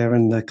hair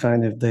and the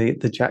kind of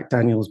the Jack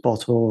Daniels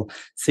bottle,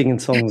 singing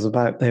songs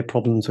about their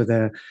problems with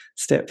their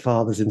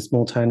stepfathers in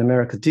small town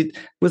America.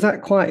 Was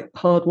that quite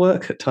hard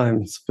work at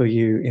times for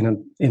you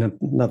in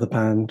another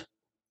band?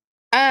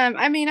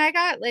 I mean, I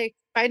got like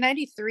by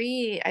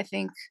 93, I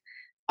think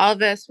all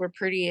of us were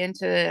pretty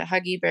into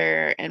Huggy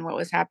Bear and what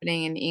was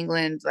happening in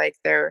England. Like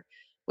there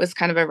was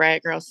kind of a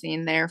riot girl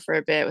scene there for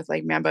a bit with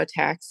like Mambo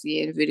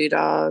Taxi and Voodoo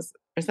Dolls.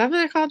 Is that what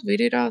they're called?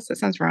 Voodoo Dolls? That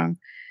sounds wrong.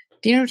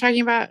 Do you know what I'm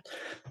talking about?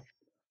 I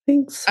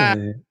think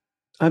so.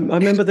 I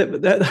remember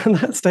that on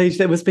that stage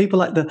there was people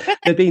like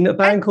there'd been a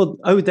band called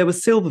there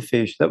was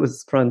Silverfish that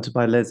was fronted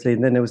by Leslie,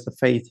 and then there was the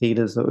Faith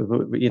Healers that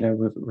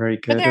were very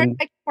good. But there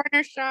like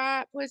Corner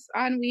Shop was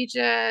on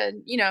Ouija,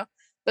 and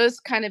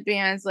those kind of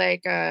bands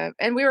like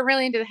and we were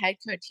really into the Head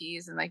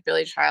Tees and like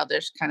Billy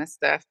Childish kind of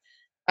stuff.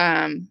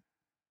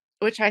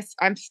 Which I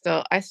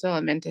still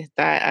am into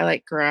that. I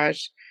like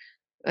garage,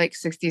 like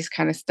 60s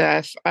kind of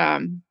stuff.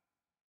 I'm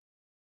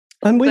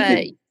with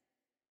but you.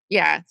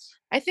 yeah,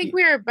 I think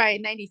we were by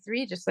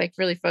 93 just like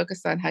really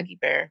focused on Huggy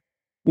Bear.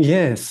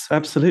 Yes,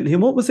 absolutely.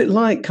 And what was it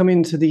like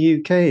coming to the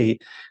UK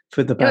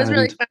for the band? It was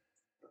really fun.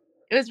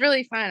 It was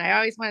really fun. I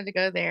always wanted to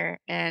go there,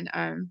 and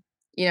I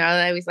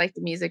always liked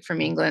the music from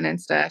England and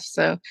stuff.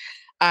 So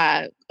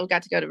we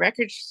got to go to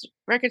record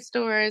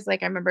stores.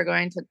 Like I remember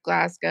going to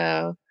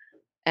Glasgow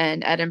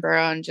and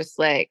Edinburgh and just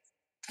like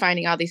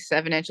finding all these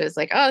 7 inches,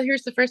 like, oh,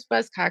 here's the first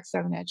Buzzcock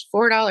 7 inch,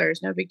 $4,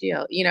 no big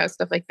deal,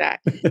 stuff like that.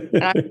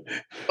 And,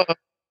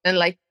 and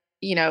like,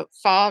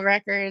 fall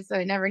records that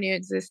I never knew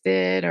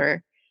existed,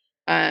 or,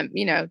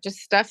 just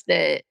stuff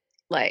that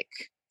like,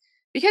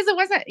 because it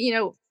wasn't,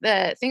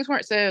 the things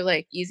weren't so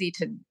like easy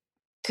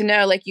to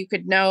know, like you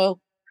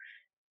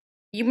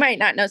might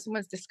not know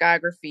someone's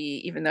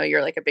discography, even though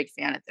you're like a big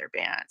fan of their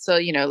band. So,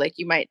 like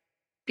you might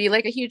be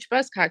like a huge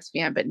Buzzcocks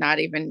fan, but not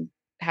even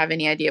have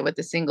any idea what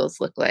the singles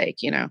look like,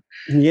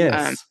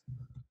 Yes.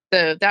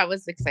 So that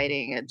was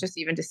exciting, just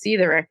even to see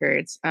the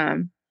records.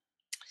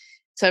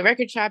 So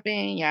record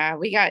shopping, yeah,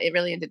 we got it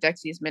really into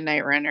Dexy's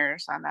Midnight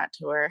Runners on that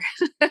tour.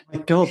 My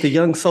God, the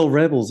Young Soul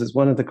Rebels is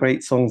one of the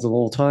great songs of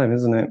all time,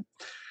 isn't it?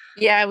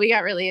 Yeah, we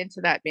got really into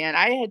that band.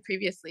 I had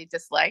previously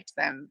disliked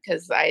them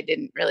because I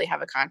didn't really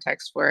have a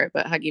context for it,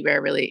 but Huggy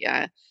Bear really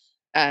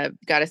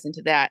got us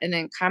into that. And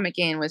then Comet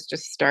Gain was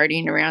just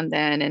starting around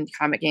then, and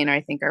Comet Gain,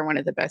 I think, are one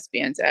of the best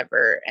bands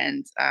ever.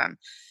 And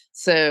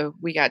so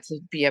we got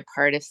to be a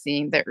part of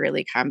seeing the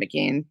early Comet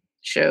Gain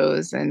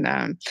shows, and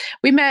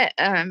we met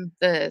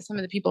some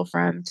of the people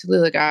from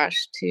Tallulah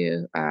Gosh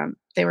too.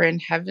 They were in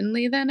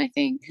Heavenly then, I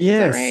think.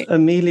 Yes, right?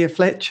 Amelia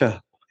Fletcher.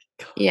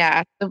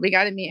 Yeah, so we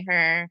got to meet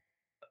her,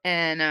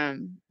 and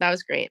that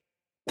was great.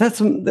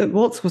 That's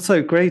what's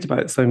so great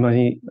about so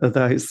many of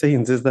those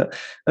scenes is that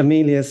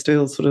Amelia's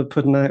still sort of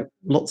putting out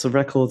lots of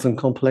records and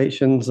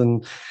compilations,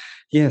 and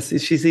yes,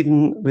 she's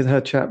even with her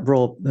chap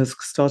Rob has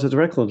started a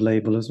record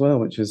label as well,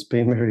 which has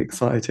been very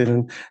exciting,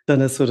 and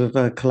done a sort of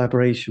a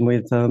collaboration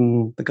with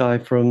the guy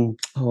from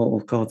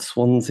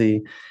Swansea.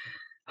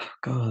 Oh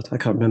God, I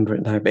can't remember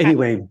it now. But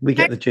anyway, we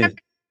get the gist.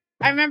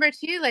 I remember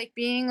too, like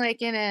being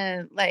like in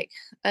a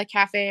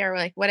cafe, or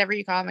like whatever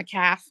you call them,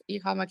 you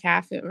call them a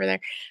cafe over there.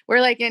 We're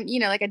like in,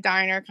 like a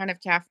diner kind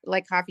of cafe,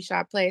 like coffee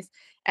shop place.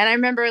 And I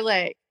remember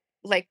like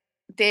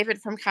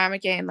David from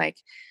Comet Gain, like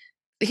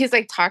he's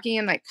like talking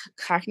in like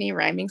Cockney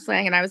rhyming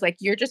slang. And I was like,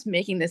 you're just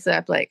making this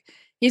up. Like,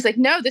 he's like,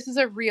 no, this is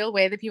a real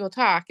way that people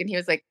talk. And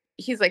he's like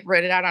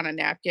wrote it out on a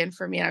napkin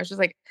for me. And I was just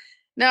like,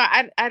 no,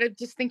 I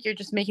just think you're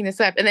just making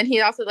this up. And then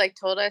he also like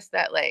told us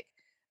that like,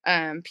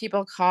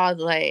 people called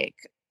like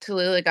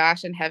Tallulah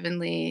Gosh and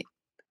Heavenly,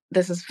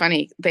 this is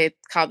funny, they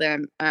call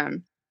them oh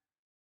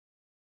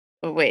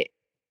wait,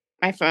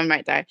 my phone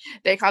might die.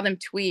 They call them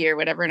twee or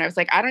whatever, and I was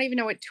like, I don't even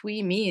know what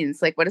twee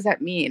means. Like, what does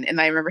that mean? And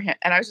I remember him,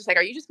 and I was just like,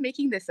 are you just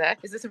making this up?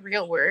 Is this a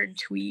real word,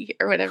 twee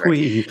or whatever?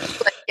 Twee.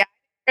 Like, yeah,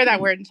 I heard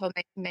that word until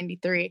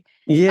 1993.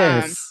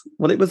 Yes,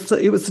 well, it was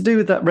to do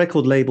with that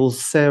record label,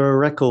 Sarah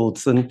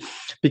Records, and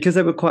because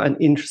they were quite an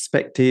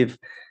introspective.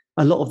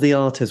 A lot of the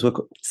artists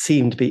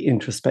seemed to be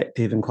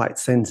introspective and quite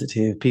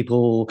sensitive.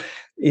 People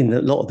in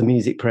a lot of the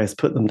music press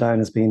put them down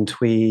as being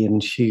twee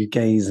and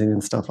shoegazing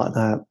and stuff like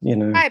that.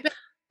 Right, but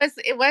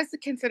it was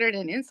considered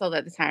an insult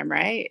at the time,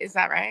 right? Is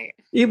that right?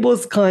 It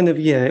was kind of,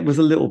 yeah. It was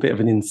a little bit of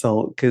an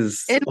insult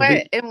because in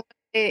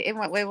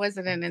what way was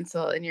it an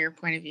insult in your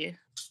point of view?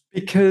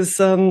 Because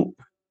so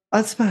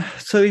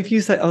if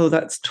you say, "Oh,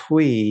 that's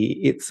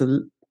twee,"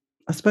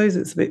 I suppose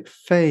it's a bit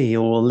fey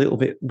or a little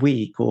bit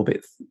weak or a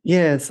bit,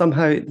 yeah,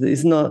 somehow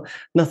it's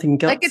nothing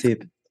gutsy. Like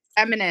it's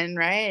feminine,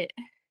 right?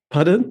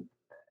 Pardon?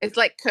 It's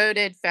like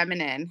coded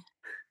feminine.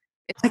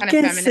 It's I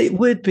guess feminine. It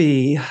would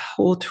be,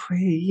 or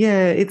twee,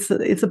 yeah, it's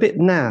a bit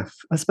naff.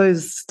 I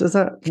suppose, does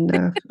that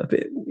naff a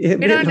bit? Yeah,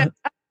 we don't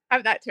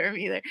have that term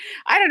either.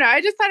 I don't know.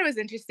 I just thought it was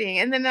interesting.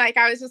 And then like,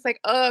 I was just like,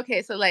 oh,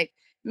 okay. So like,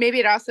 maybe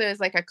it also is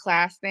like a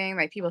class thing.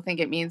 Like people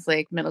think it means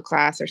like middle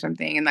class or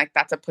something. And like,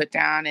 that's a put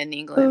down in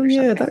England. Oh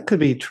yeah, that could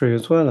be true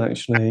as well,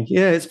 actually.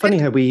 Yeah, it's funny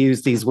how we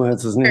use these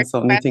words as an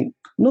insult. And you think,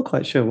 I'm not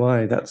quite sure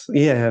why but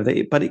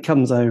it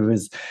comes over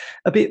as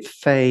a bit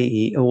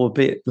fey or a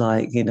bit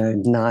like,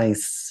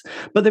 nice.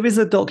 But there is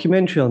a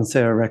documentary on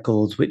Sarah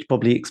Records, which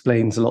probably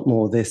explains a lot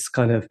more of this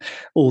kind of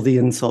all the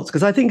insults.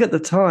 Because I think at the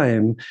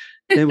time,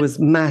 there was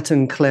Matt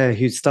and Claire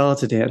who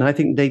started it, and I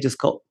think they just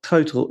got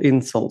total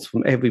insults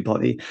from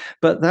everybody.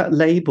 But that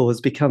label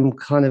has become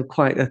kind of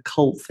quite a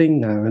cult thing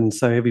now, and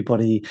so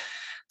everybody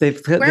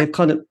they've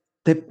lasted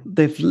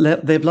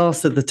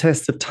the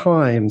test of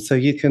time. So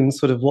you can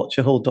sort of watch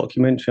a whole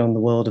documentary on the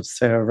world of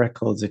Sarah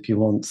Records if you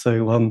want.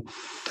 So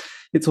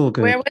it's all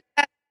good. Where was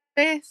that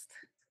based?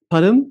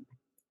 Pardon?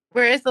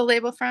 Where is the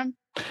label from?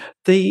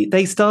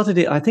 They started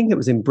it. I think it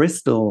was in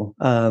Bristol.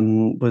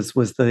 Was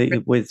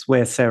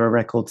where Sarah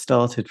Records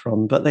started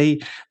from. But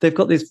they've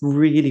got this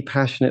really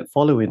passionate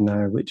following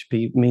now, which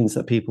means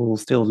that people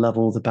still love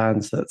all the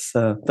bands that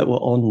were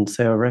on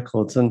Sarah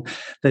Records, and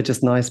they're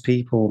just nice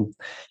people.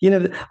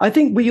 I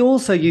think we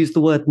also use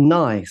the word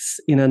nice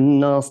in a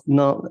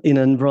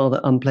rather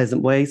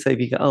unpleasant way. So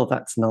if you go, oh,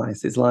 that's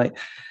nice, it's like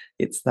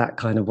it's that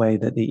kind of way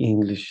that the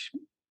English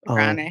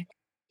are.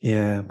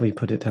 Yeah, we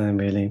put it down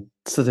really.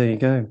 So there you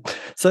go.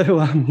 So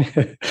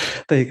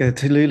there you go.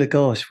 Tallulah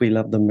Gosh, we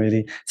love them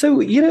really. So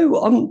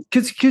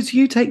because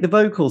you take the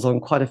vocals on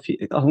quite a few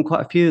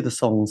of the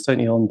songs, don't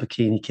you? On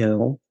Bikini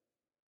Kill.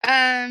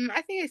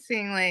 I think I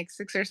sing like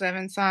 6 or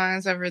 7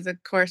 songs over the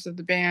course of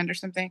the band or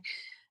something.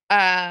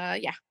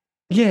 Yeah.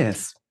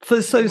 Yes. For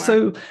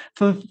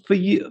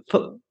you,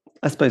 for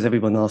I suppose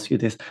everyone asks you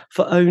this.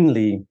 For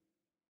Only,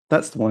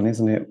 that's the one,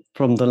 isn't it?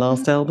 From the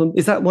last album.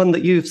 Is that one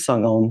that you've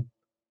sung on?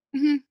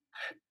 Mm-hmm.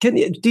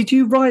 Did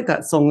you write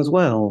that song as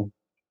well?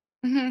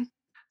 Mm-hmm.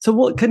 So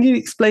what can you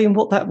explain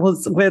what that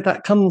was, where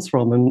that comes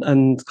from,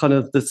 and kind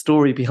of the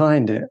story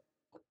behind it?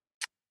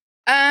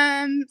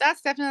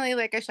 That's definitely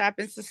like a shop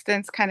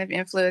assistant's kind of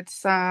influence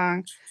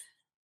song,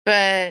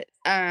 but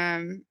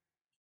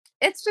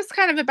it's just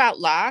kind of about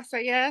loss,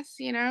 I guess,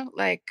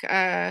 like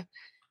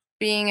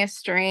being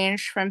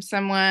estranged from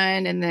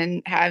someone and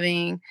then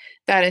having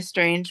that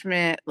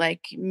estrangement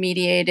like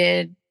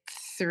mediated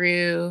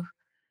through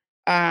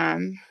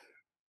um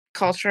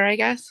culture, I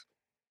guess.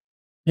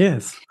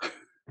 Yes.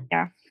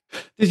 Yeah.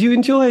 Did you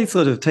enjoy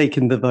sort of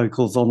taking the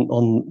vocals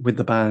on with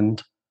the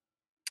band?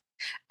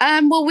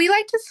 Well, we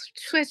like to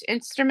switch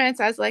instruments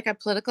as like a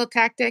political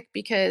tactic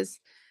because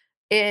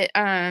it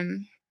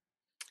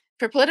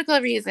for political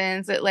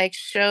reasons it like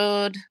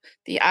showed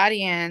the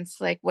audience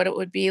like what it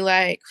would be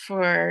like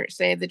for,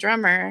 say, the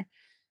drummer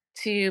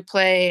to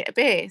play a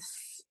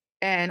bass,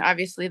 and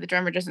obviously the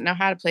drummer doesn't know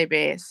how to play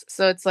bass,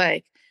 so it's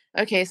like,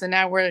 okay, so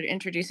now we're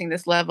introducing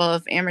this level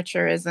of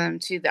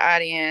amateurism to the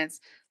audience,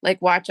 like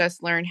watch us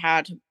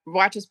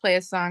play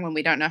a song when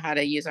we don't know how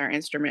to use our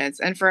instruments.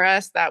 And for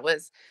us that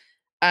was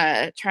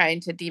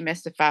trying to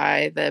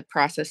demystify the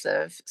process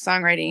of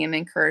songwriting and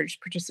encourage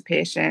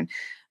participation.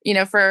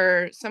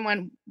 For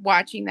someone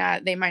watching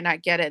that, they might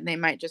not get it, and they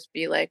might just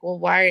be like, "Well,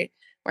 why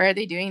are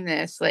they doing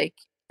this? Like,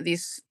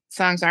 these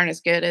songs aren't as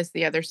good as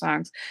the other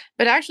songs."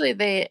 But actually,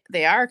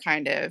 they are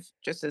kind of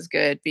just as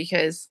good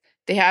because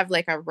they have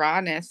like a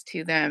rawness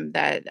to them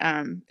that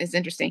is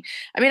interesting.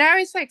 I mean, I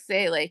always like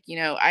say like,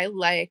 I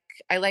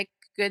like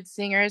good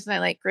singers and I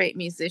like great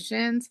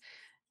musicians,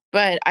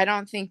 but I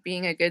don't think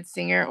being a good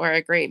singer or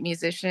a great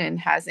musician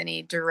has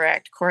any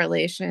direct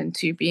correlation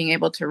to being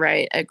able to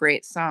write a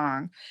great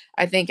song.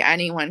 I think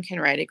anyone can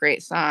write a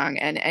great song,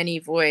 and any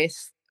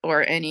voice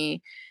or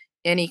any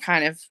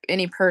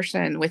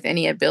person with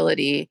any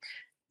ability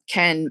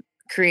can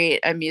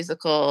create a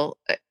musical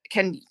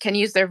can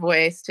use their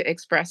voice to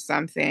express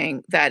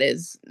something that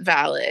is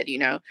valid,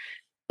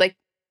 like,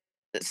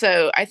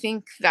 so I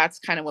think that's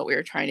kind of what we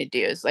were trying to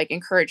do, is like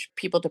encourage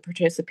people to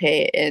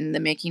participate in the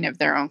making of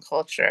their own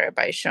culture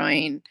by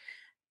showing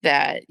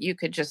that you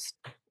could just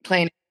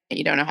play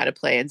you don't know how to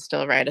play and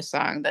still write a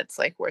song that's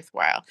like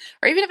worthwhile.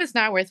 Or even if it's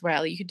not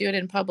worthwhile, you could do it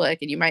in public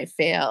and you might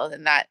fail,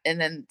 and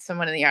then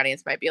someone in the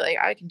audience might be like,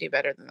 I can do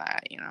better than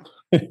that.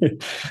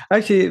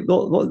 Actually,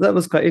 that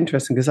was quite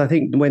interesting because I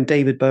think when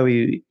David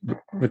Bowie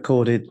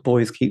recorded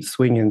 "Boys Keep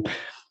Swinging,"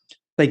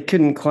 they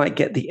couldn't quite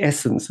get the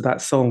essence of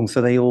that song,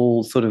 so they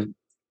all sort of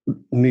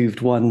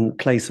moved one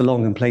place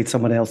along and played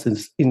someone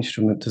else's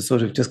instrument to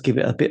sort of just give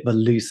it a bit of a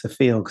looser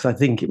feel. Because I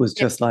think it was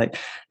Yeah. just like,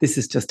 this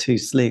is just too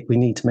slick. We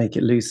need to make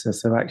it looser.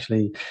 So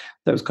actually,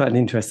 that was quite an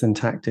interesting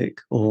tactic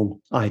or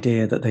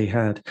idea that they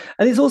had.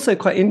 And it's also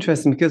quite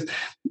interesting because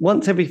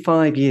once every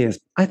 5 years,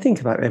 I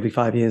think about every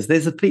 5 years,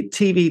 there's a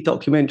TV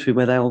documentary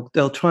where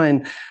they'll try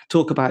and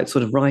talk about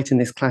sort of writing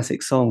this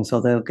classic song.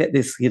 So they'll get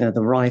this, the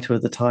writer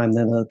of the time,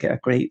 then they'll get a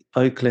great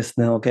vocalist,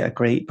 and they'll get a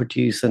great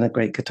producer and a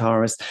great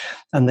guitarist,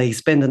 and they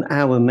spend an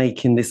hour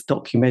making this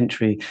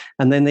documentary,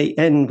 and then they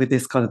end with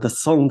this kind of the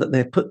song that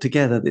they've put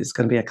together that's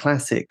going to be a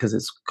classic because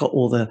it's got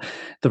all the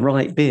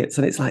right bits,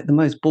 and it's like the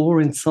most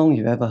boring song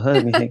you've ever heard.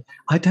 And you think,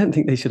 I don't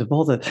think they should have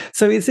bothered.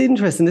 So it's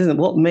interesting, isn't it?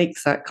 What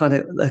makes that kind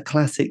of a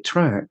classic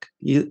track?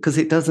 Because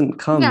it doesn't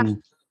Yeah.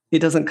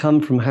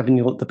 come from having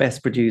the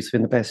best producer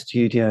in the best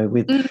studio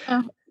with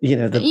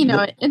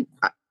No. And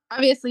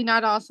obviously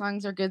not all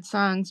songs are good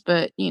songs,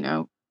 but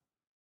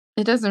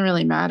it doesn't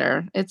really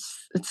matter.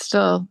 It's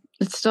still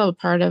a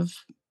part of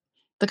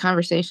the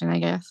conversation, I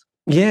guess.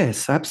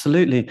 Yes,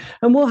 absolutely.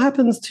 And what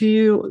happens to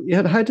you?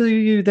 How do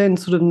you then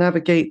sort of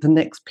navigate the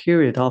next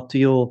period after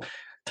your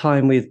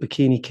time with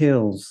Bikini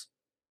Kills?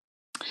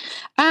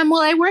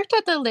 Well, I worked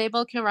at the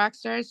label Kill Rock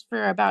Stars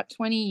for about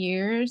 20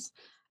 years.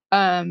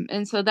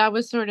 And so that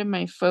was sort of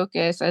my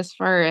focus as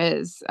far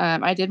as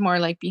I did more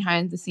like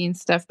behind the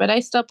scenes stuff, but I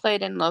still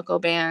played in local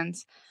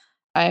bands.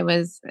 I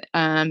was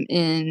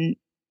in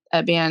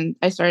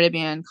I started a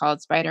band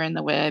called Spider and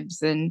the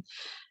Webs, and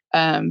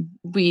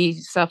we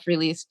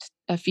self-released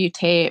a few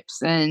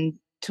tapes and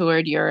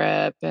toured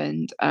Europe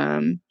and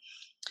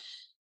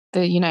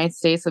the United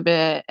States a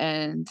bit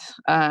and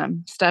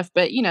stuff.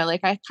 But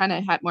like I kind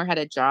of had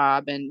a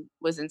job and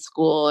was in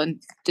school and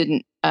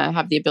didn't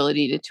have the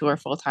ability to tour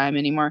full time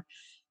anymore.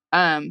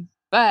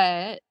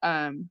 But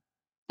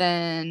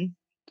then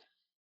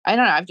I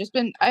don't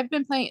know. I've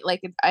been playing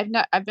like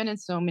I've been in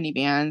so many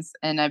bands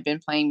and I've been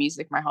playing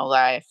music my whole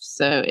life.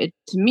 So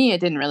to me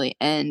it didn't really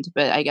end.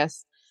 But I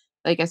guess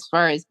like as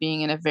far as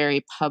being in a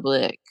very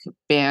public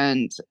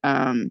band,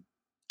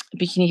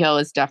 Bikini Kill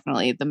is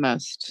definitely the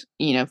most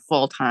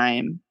full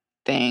time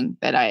thing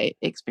that I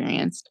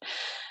experienced.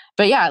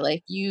 but yeah,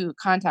 like you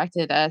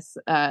contacted us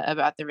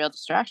about the Real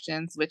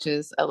Distractions, which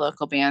is a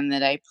local band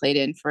that I played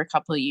in for a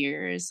couple of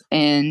years.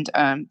 And,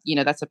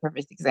 that's a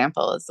perfect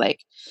example. It's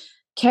like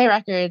K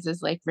Records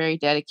is like very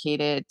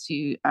dedicated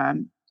to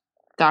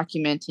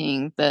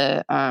documenting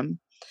the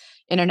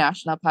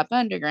international pop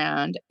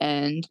underground,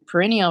 and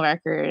Perennial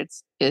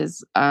Records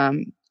is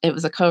it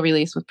was a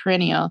co-release with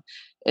Perennial,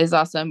 is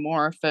also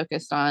more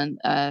focused on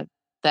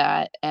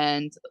that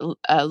and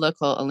a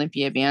local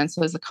Olympia band.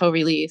 So it was a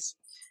co-release,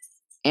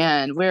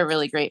 and we're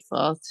really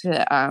grateful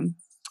to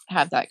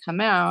have that come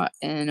out,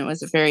 and it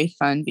was a very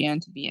fun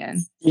band to be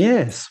in.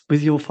 Yes,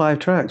 with your 5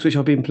 tracks, which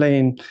I've been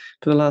playing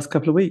for the last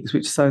couple of weeks,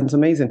 which sounds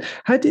amazing.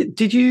 How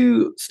did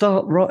you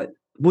start right?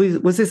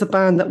 Was this a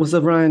band that was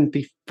around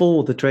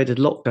before the dreaded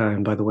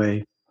lockdown, by the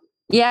way?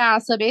 Yeah,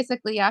 so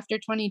basically after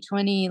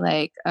 2020,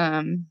 like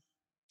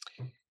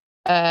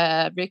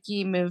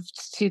Ricky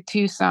moved to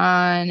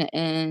Tucson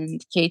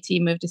and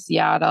KT moved to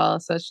Seattle.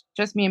 So it's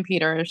just me and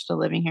Peter are still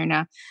living here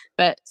now.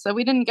 But so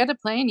we didn't get to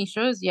play any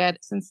shows yet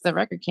since the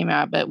record came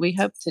out, but we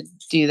hope to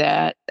do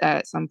that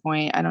at some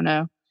point. I don't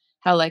know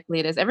how likely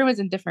it is. Everyone's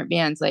in different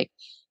bands. Like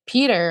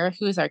Peter,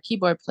 who's our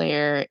keyboard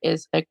player,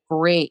 is a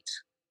great,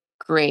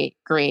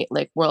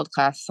 like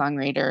world-class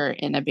songwriter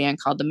in a band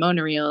called the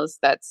Monoreels.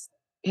 That's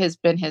has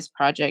been his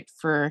project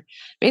for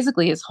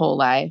basically his whole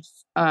life.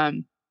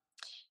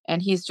 And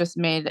he's just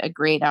made a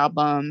great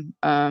album.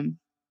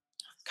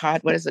 God,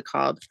 what is it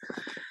called?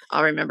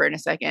 I'll remember in a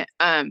second.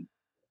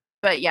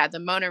 But yeah, the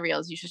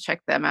Monoreels, you should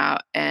check them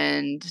out.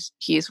 And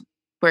he's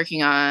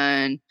working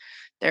on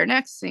their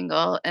next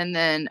single. And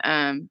then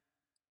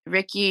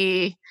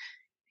Ricky,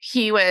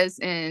 he was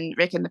in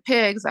Rick and the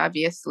Pigs,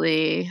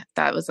 obviously.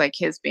 That was like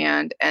his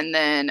band. And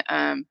then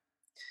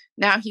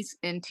now he's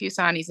in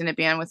Tucson. He's in a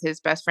band with his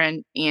best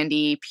friend,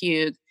 Andy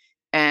Pugh,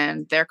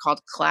 and they're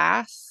called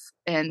Class.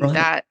 And Right.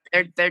 that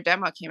their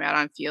demo came out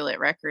on Feel It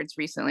Records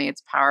recently.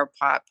 It's power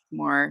pop,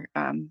 more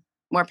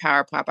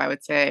power pop, I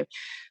would say,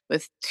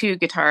 with 2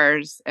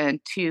 guitars and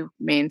 2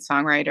 main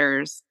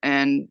songwriters,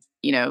 and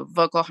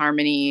vocal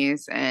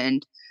harmonies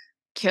and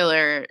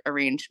killer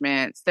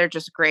arrangements. They're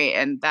just great,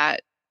 and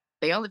that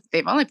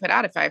they've only put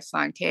out a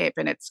 5-song tape,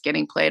 and it's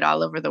getting played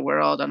all over the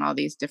world on all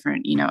these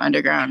different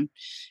underground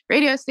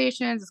radio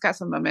stations. It's got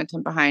some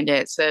momentum behind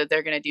it, so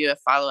they're going to do a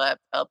follow-up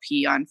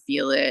LP on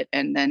Feel It,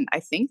 and then I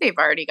think they've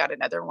already got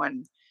another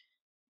one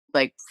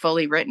like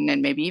fully written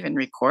and maybe even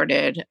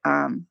recorded.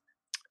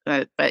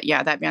 But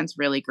yeah, that band's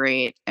really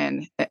great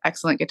and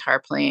excellent guitar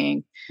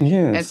playing.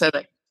 Yes.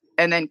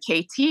 And then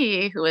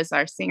KT, who is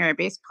our singer and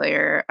bass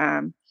player,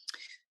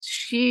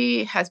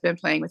 she has been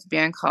playing with a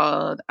band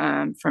called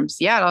from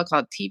Seattle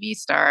called TV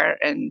Star.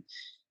 And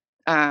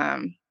I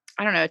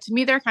don't know, to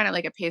me, they're kind of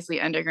like a Paisley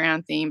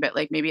Underground theme, but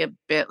like maybe a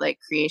bit like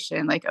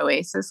Creation, like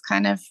Oasis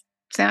kind of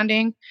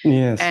sounding.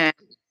 Yes.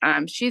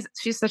 And she's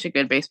such a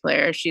good bass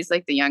player. She's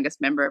like the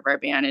youngest member of our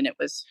band. And it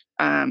was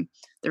The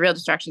Real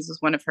Distractions was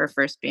one of her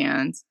first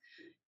bands.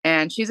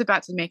 And she's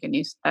about to make a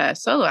new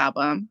solo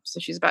album. So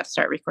she's about to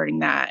start recording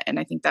that. And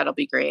I think that'll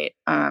be great.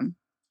 And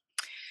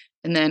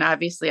then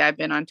obviously I've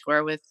been on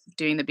tour with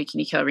doing the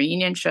Bikini Kill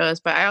reunion shows,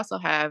 but I also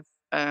have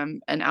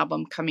an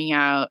album coming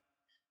out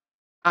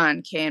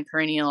on K and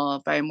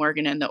Perennial by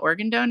Morgan and the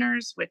Organ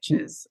Donors, which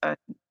is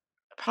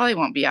probably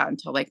won't be out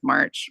until like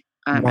March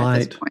at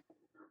this point.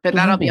 But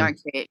that'll be on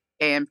K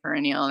and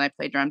Perennial, and I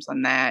play drums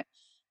on that.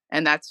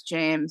 And that's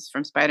James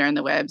from Spider and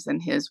the Webs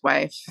and his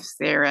wife,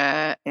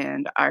 Sarah,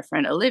 and our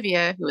friend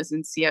Olivia, who was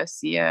in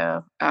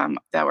COCO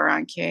that were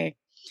on K.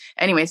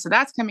 Anyway, so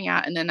that's coming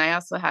out. And then I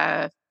also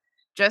have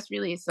just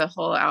released a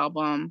whole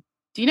album.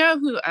 Do you know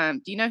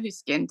who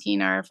Skin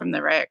Teen are from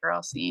the Riot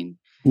Grrrl scene?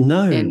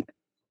 No.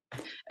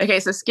 Okay,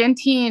 so Skin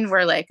Teen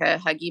were like a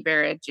Huggy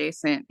Bear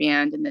adjacent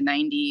band in the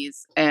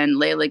 90s, and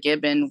Layla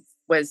Gibbon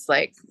was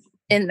like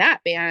in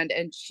that band,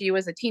 and she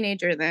was a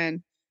teenager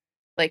then,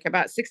 like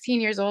about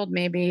 16 years old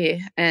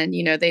maybe, and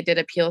they did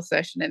a Peel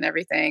session and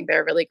everything.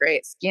 They're really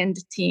great. Skinned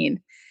Teen.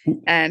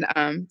 And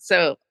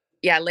so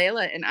yeah,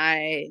 Layla and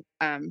I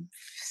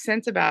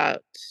since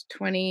about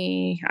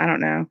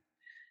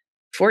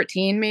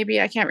 14 maybe,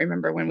 I can't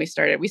remember when we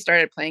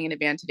started playing in a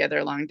band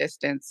together long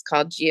distance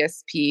called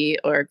GSP,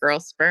 or Girl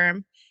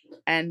Sperm,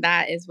 and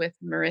that is with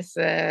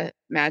Marissa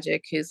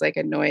Magic, who's like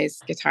a noise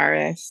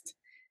guitarist.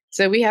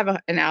 So we have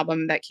an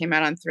album that came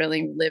out on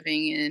Thrilling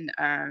Living in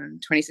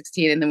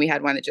 2016, and then we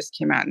had one that just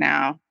came out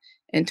now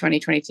in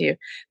 2022.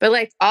 But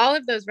like all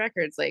of those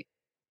records, like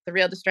The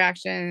Real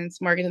Distractions,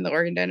 Morgan and the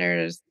Organ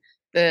Donors,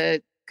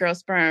 the Girl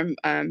Sperm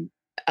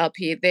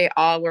LP, they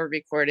all were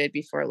recorded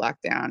before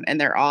lockdown,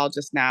 and they're all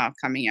just now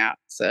coming out.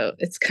 So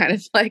it's kind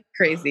of like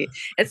crazy.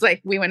 It's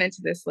like we went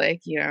into this like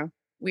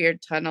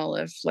weird tunnel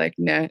of like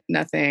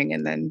nothing,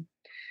 and then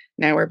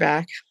now we're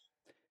back.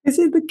 Is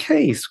it the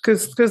case?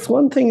 Because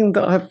one thing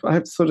that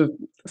I've sort of,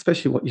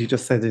 especially what you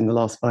just said in the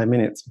last 5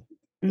 minutes,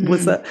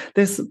 was that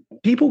there's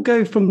people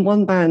go from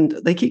one band,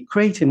 they keep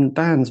creating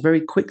bands very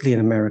quickly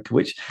in America,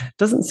 which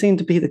doesn't seem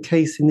to be the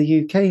case in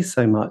the UK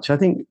so much. I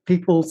think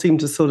people seem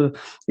to sort of,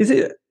 is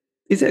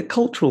is it a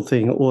cultural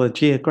thing or a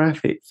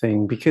geographic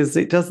thing? Because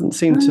it doesn't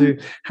seem Um, to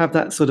have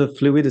that sort of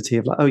fluidity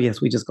of like, oh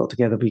yes, we just got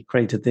together, we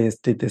created this,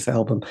 did this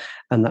album,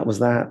 and that was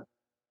that.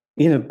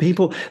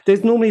 People,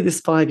 there's normally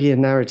this 5-year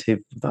narrative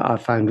that I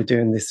found with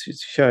doing this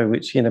show,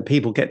 which,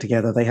 people get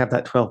together, they have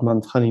that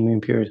 12-month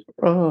honeymoon period,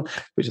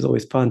 which is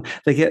always fun.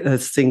 They get a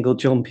single,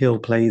 John Peel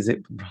plays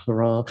it,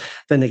 hurrah.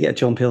 Then they get a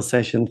John Peel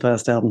session,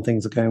 first album,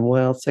 things are going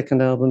well,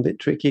 second album, a bit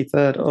tricky,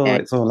 third, yeah.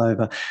 it's all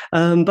over.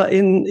 But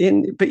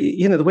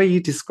the way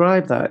you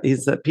describe that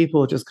is that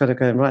people are just kind of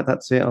going, right,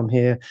 that's it, I'm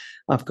here.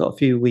 I've got a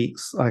few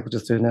weeks, I could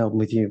just do an album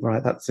with you,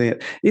 right, that's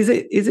it. Is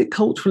it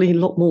culturally a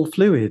lot more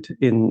fluid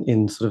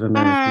in sort of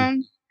America?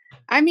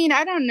 I mean,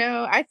 I don't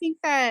know. I think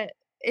that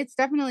it's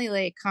definitely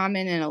like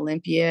common in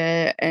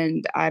Olympia,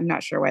 and I'm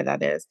not sure why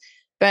that is.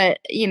 But,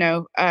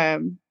 I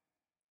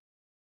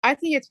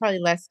think it's probably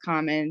less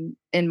common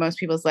in most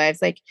people's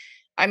lives. Like,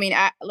 I mean,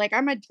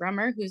 I'm a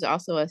drummer who's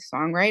also a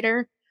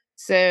songwriter.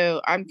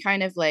 So I'm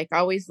kind of like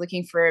always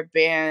looking for a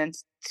band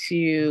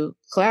to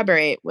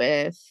collaborate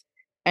with.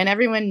 And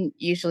everyone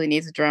usually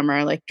needs a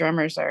drummer. Like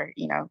drummers are,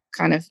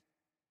 kind of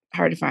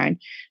hard to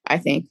find, I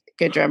think,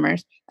 good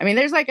drummers. I mean,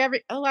 there's like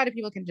a lot of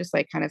people can just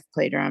like kind of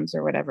play drums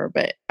or whatever,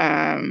 but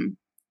I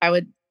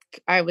would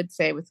I would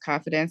say with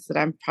confidence that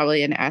I'm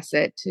probably an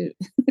asset to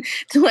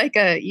to like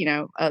a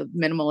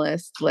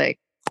minimalist, like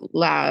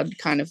loud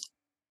kind of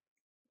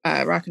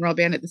rock and roll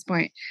band at this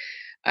point.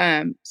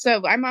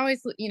 So I'm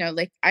always,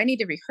 like I need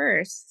to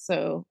rehearse.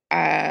 So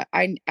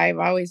I'm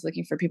always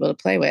looking for people to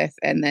play with.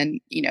 And then,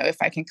 if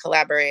I can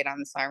collaborate on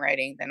the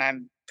songwriting, then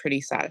I'm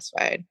pretty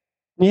satisfied.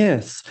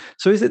 Yes.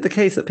 So is it the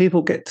case that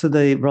people get to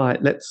the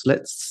right, let's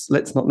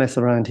not mess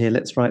around here.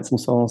 Let's write some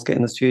songs, get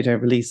in the studio,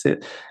 release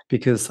it,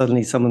 because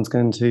suddenly someone's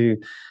going to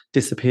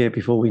disappear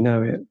before we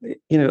know it.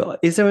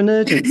 Is there an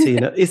urgency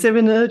is there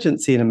an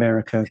urgency in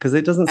America? Because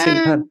it doesn't seem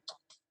to have.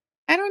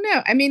 I don't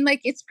know. I mean,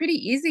 like it's pretty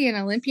easy in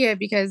Olympia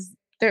because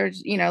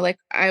there's, like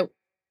I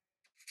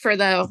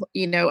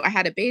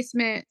had a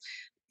basement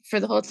for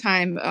the whole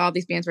time all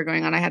these bands were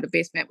going on. I had a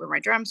basement where my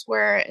drums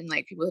were, and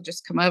like people would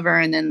just come over,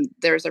 and then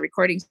there was a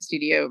recording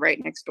studio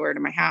right next door to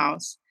my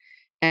house,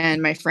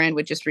 and my friend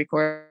would just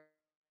record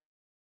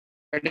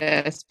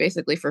us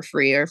basically for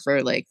free or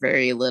for like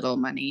very little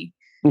money.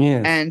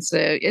 Yes. And so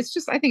it's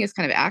just, I think it's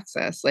kind of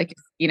access. Like,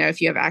 if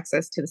you have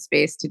access to the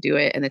space to do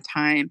it and the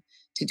time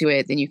to do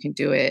it, then you can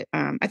do it.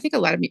 I think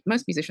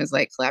most musicians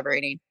like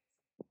collaborating.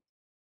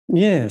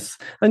 Yes.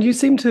 And you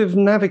seem to have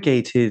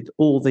navigated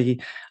all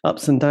the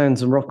ups and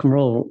downs of rock and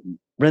roll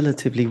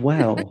relatively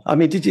well. I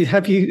mean, did you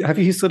have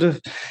you sort of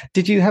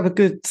did you have a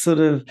good sort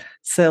of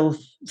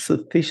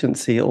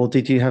self-sufficiency, or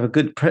did you have a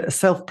good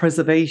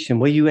self-preservation?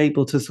 Were you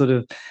able to sort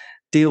of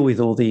deal with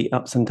all the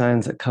ups and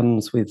downs that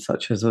comes with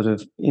such a sort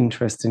of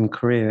interesting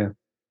career?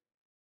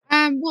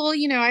 Well,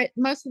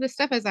 most of the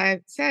stuff, as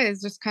I've said,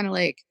 is just kind of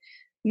like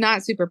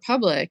not super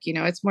public.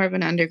 It's more of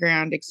an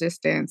underground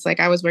existence. Like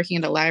I was working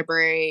at a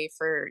library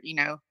for,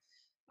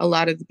 a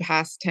lot of the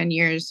past 10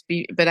 years,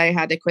 but I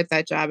had to quit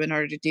that job in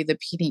order to do the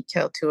PD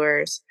Kill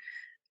tours.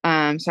 So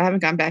I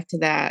haven't gone back to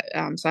that.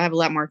 So I have a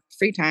lot more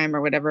free time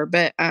or whatever.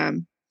 But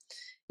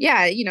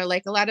yeah,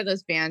 like a lot of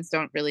those bands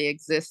don't really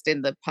exist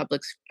in the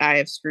public eye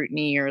of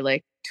scrutiny or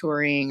like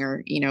touring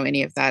or,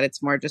 any of that.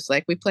 It's more just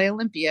like we play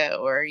Olympia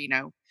or,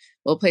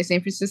 we'll play San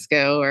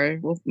Francisco or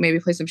we'll maybe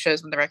play some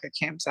shows when the record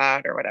comes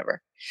out or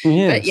whatever.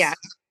 But yeah, Yes.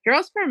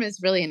 Girl Sperm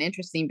is really an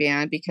interesting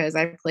band because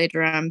I play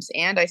drums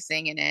and I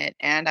sing in it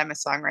and I'm a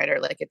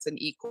songwriter. Like it's an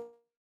equal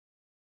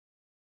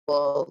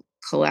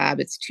collab.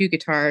 It's two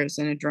guitars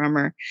and a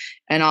drummer,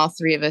 and all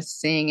three of us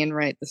sing and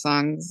write the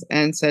songs.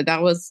 And so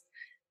that was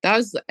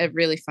a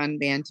really fun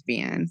band to be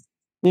in.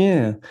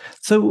 Yeah.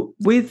 So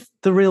with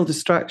the Real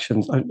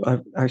Distractions, I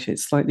actually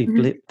it's slightly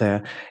blipped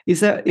there. Is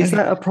that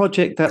a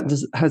project that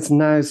has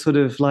now sort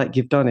of like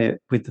you've done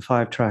it with the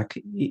 5-track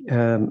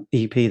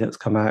EP that's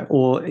come out,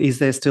 or is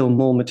there still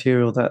more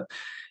material that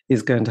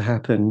is going to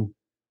happen?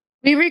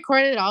 We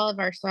recorded all of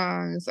our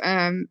songs.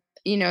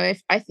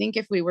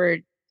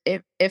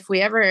 If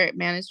we ever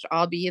managed to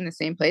all be in the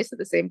same place at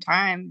the same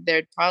time,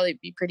 there'd probably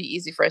be pretty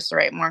easy for us to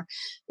write more.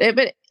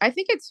 But I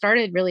think it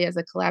started really as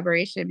a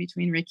collaboration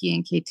between Ricky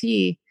and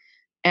KT,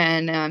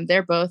 and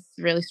they're both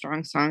really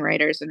strong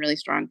songwriters and really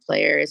strong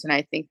players. And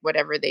I think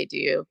whatever they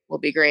do will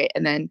be great.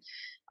 And then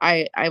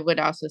I would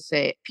also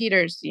say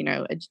Peter's,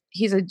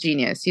 he's a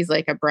genius. He's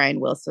like a Brian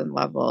Wilson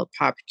level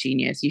pop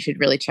genius. You should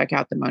really check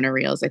out the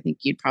Monoreels. I think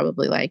you'd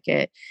probably like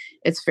it.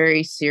 It's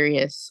very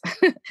serious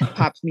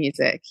pop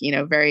music,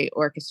 very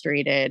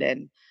orchestrated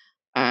and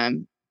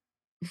um,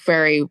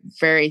 very,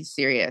 very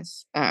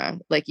serious.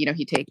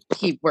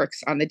 He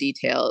works on the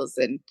details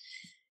and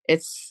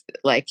it's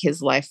like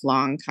his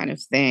lifelong kind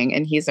of thing.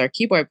 And he's our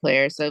keyboard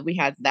player. So we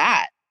had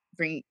that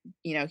bring,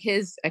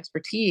 his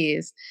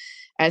expertise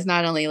as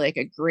not only like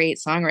a great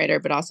songwriter,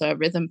 but also a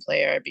rhythm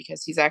player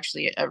because he's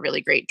actually a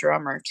really great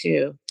drummer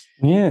too.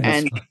 Yes.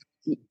 And,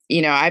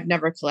 I've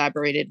never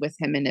collaborated with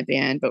him in a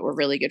band, but we're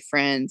really good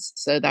friends.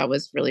 So that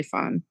was really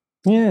fun.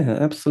 Yeah,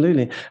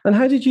 absolutely. And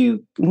how did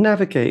you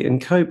navigate and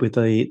cope with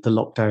the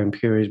lockdown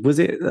period? Was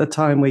it a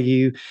time where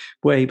you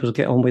were able to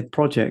get on with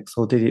projects,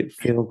 or did it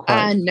feel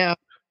quite? No,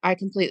 I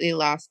completely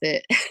lost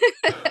it.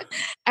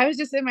 I was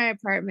just in my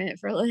apartment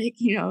for like,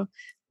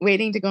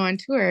 waiting to go on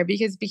tour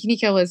because Bikini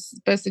Kill was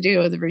supposed to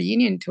do the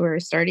reunion tour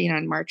starting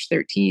on March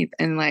 13th,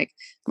 and like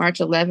March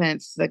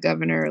 11th, the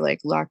governor like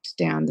locked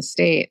down the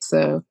state.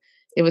 So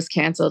it was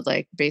canceled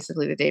like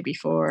basically the day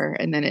before,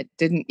 and then it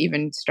didn't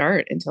even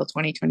start until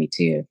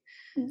 2022.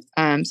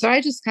 So I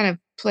just kind of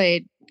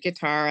played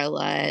guitar a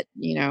lot,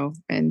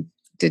 and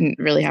didn't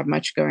really have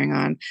much going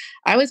on.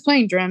 I was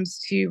playing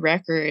drums to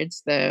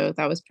records though.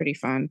 That was pretty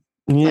fun.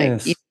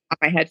 Like Yes. on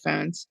my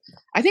headphones.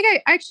 I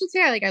think I should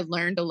say I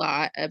learned a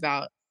lot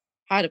about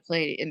how to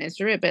play an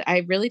instrument, but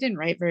I really didn't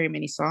write very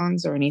many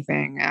songs or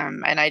anything.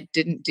 And I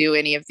didn't do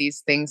any of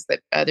these things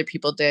that other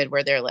people did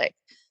where they're like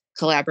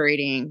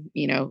collaborating,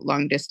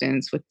 long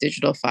distance with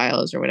digital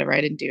files or whatever.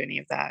 I didn't do any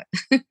of that.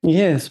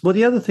 Yes. Well,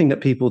 the other thing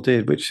that people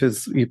did, which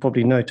is you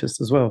probably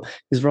noticed as well,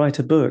 is write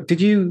a book. Did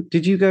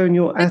you go in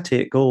your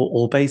attic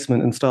or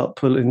basement and start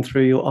pulling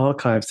through your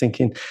archives,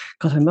 thinking,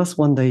 God, I must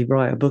one day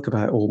write a book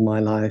about all my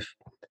life.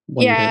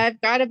 One day. Yeah,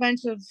 I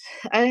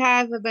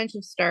have a bunch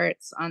of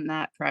starts on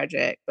that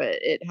project, but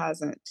it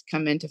hasn't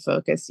come into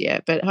focus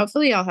yet. But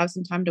hopefully I'll have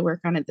some time to work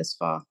on it this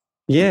fall.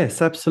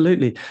 Yes,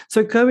 absolutely.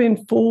 So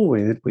going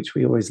forward, which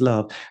we always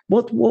love,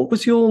 what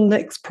was your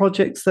next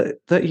projects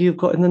that you've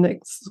got in the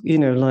next,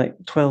 like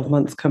 12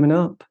 months coming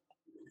up?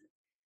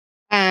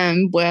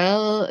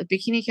 Well,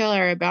 Bikini Kill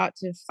are about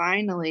to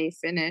finally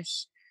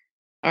finish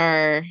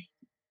our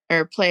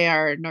or play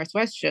our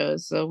Northwest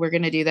shows. So we're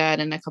gonna do that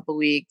in a couple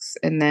weeks.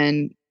 And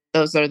then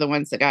those are the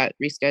ones that got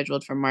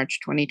rescheduled for March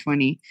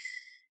 2020.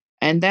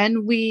 And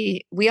then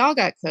we all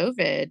got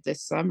COVID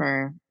this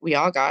summer. We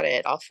all got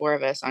it, all four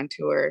of us on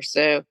tour.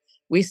 So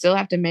we still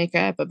have to make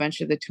up a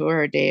bunch of the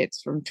tour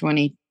dates from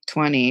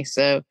 2020.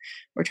 So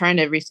we're trying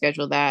to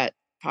reschedule that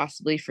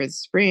possibly for the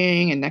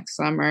spring and next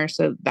summer.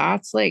 So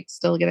that's like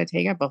still going to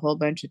take up a whole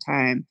bunch of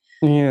time.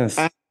 Yes.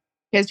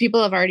 Because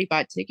people have already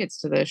bought tickets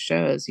to those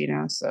shows,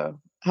 so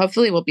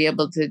hopefully we'll be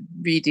able to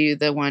redo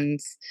the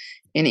ones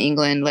in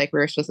England. Like we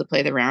were supposed to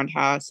play the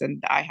Roundhouse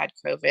and I had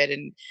COVID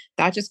and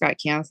that just got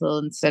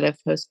canceled instead of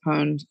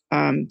postponed.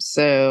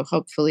 So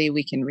hopefully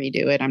we can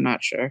redo it. I'm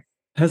not sure.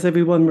 Has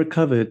everyone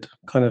recovered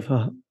kind of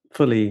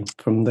fully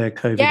from their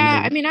COVID Yeah, I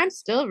moment? mean, I'm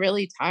still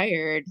really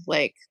tired,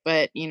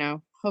 but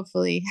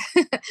hopefully,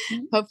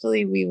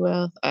 hopefully we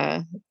will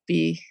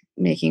be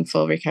making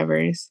full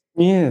recoveries.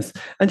 Yes.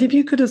 And if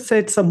you could have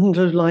said something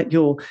to like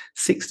your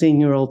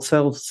 16-year-old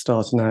self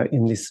starting out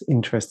in this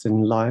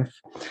interesting life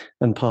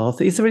and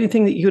path, is there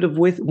anything that you would have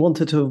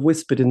wanted to have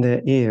whispered in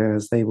their ear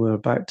as they were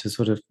about to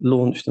sort of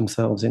launch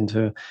themselves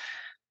into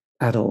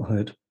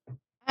adulthood?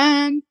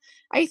 Um,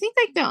 I think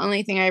like the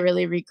only thing I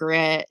really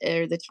regret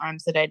are the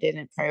times that I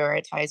didn't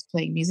prioritize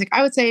playing music.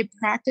 I would say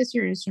practice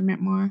your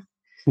instrument more.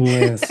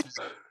 Yes.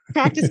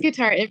 Practice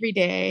guitar every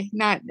day,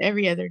 not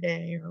every other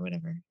day or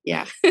whatever.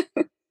 Yeah.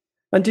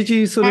 And did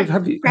you sort of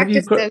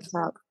Practice does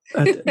help.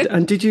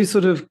 and did you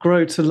sort of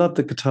grow to love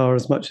the guitar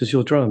as much as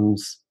your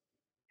drums?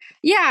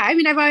 Yeah, I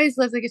mean, I've always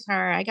loved the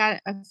guitar. I got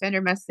a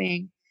Fender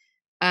Mustang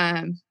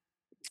um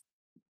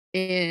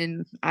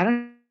in I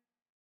don't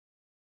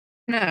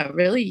know,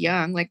 really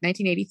young, like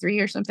 1983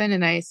 or something,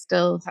 and I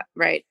still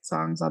write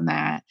songs on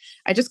that.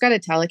 I just got a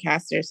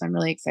Telecaster, so I'm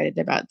really excited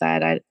about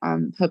that. I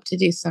hope to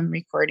do some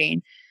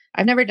recording.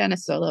 I've never done a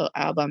solo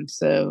album,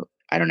 so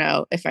I don't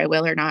know if I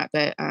will or not,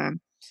 but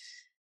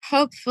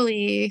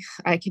hopefully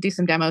I could do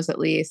some demos at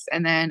least.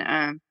 And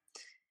then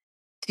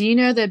do you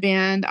know the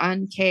band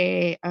On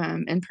K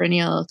and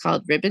Perennial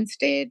called Ribbon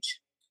Stage?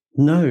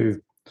 No.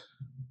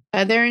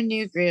 They're a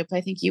new group.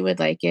 I think you would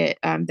like it.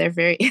 They're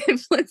very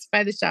influenced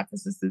by the Shop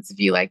Assistants if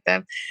you like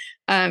them.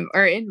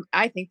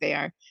 I think they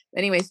are.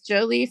 Anyways,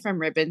 Jolie from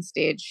Ribbon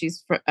Stage,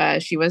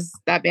 she was,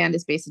 that band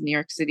is based in New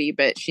York City,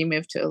 but she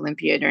moved to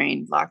Olympia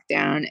during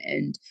lockdown,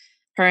 and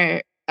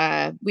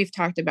we've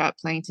talked about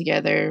playing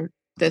together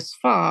this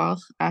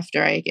fall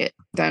after I get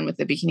done with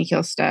the Bikini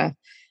Kill stuff.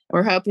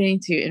 We're hoping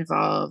to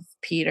involve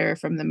Peter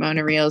from the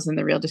Mona Reels and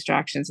the Real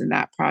Distractions in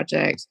that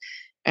project.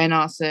 And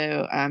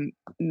also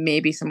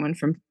maybe someone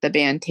from the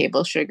band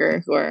Table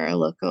Sugar, who are a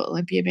local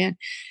Olympia band.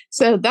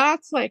 So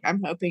that's like,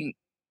 I'm hoping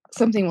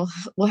something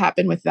will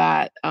happen with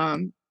that.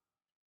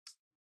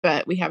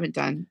 But we haven't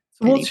done.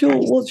 So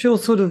what's your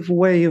sort of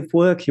way of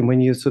working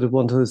when you sort of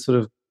want to sort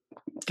of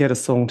get a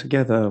song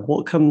together?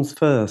 What comes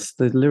first,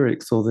 the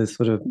lyrics or the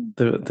sort of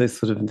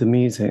the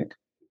music?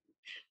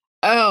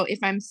 Oh, if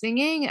I'm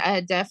singing,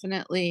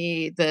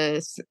 definitely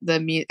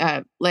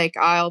like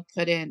I'll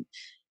put in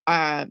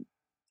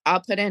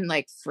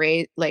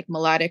like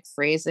melodic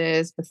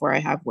phrases before I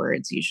have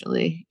words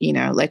usually,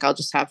 like I'll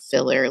just have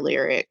filler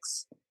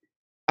lyrics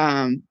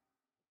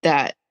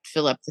that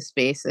fill up the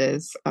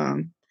spaces.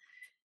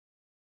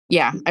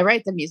 Yeah, I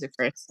write the music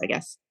first, I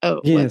guess. Oh,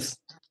 yes. Whoops.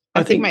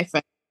 I think my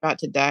phone's about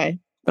to die.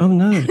 Oh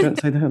no,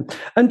 don't say that.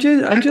 And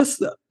just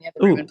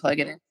plug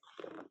it in.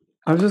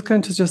 I was just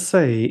going to just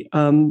say,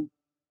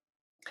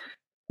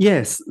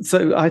 Yes,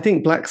 so I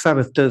think Black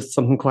Sabbath does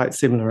something quite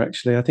similar.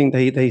 Actually, I think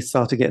they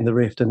started getting the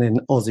riff, and then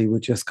Ozzy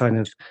would just kind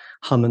of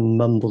hum and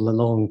mumble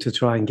along to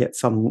try and get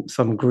some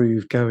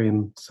groove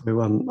going.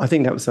 So I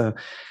think that was a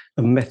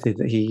method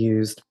that he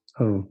used.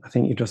 Oh, I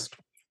think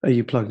are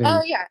you plugged in?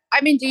 Oh yeah,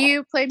 I mean, do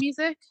you play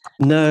music?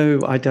 No,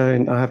 I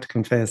don't. I have to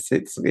confess,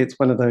 it's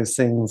one of those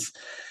things.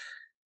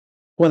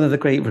 One of the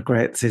great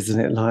regrets, isn't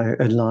it,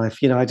 in life?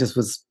 I just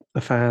was a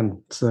fan.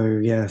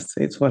 So yes,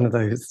 it's one of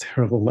those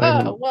terrible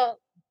moments. Oh well,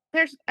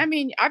 I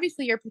mean,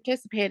 obviously you're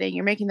participating.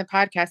 You're making the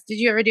podcast. Did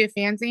you ever do a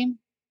fanzine?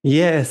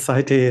 Yes,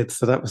 I did.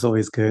 So that was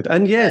always good.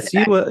 And yes,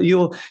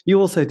 you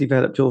also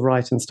developed your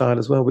writing style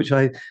as well, which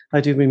I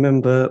do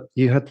remember.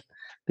 You had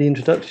the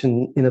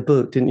introduction in a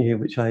book, didn't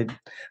you?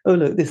 Oh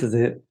look, this is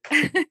it.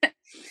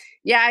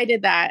 Yeah, I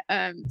did that.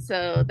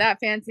 So that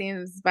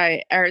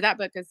that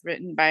book is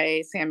written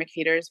by Sam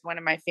McPheeters, one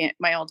of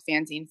my old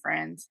fanzine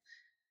friends.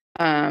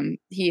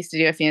 He used to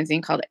do a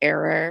fanzine called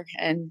Error,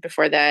 and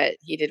before that,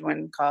 he did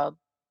one called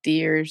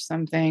Dear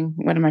something.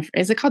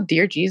 Is it called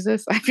Dear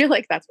Jesus? I feel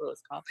like that's what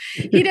it's called.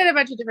 He did a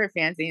bunch of different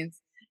fanzines.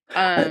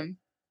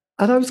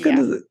 And I was going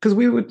to, because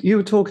you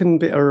were talking a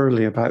bit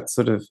earlier about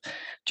sort of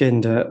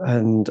gender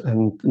and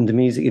the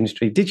music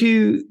industry. Did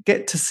you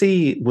get to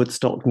see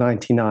Woodstock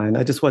 '99?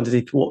 I just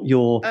wondered what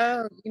your...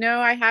 Oh,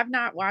 I have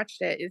not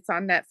watched it. It's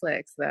on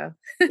Netflix though.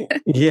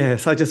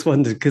 Yes, I just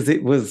wondered because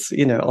it was,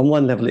 on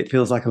one level it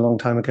feels like a long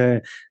time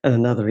ago, and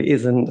another it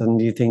isn't,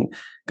 and you think,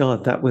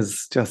 God, that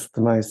was just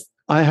the most...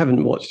 I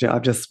haven't watched it.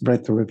 I've just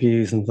read the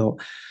reviews and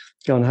thought,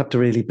 God, I have to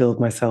really build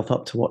myself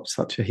up to watch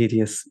such a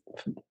hideous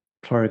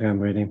program,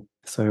 really.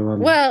 So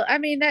well, I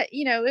mean that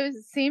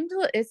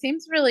it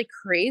seems really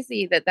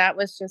crazy that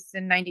was just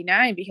in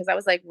 '99, because that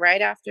was like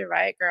right after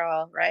Riot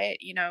Grrrl, right?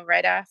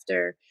 Right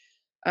after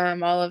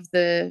all of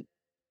the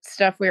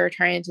stuff we were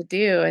trying to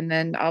do, and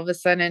then all of a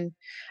sudden,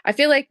 I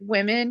feel like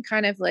women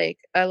kind of like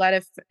a lot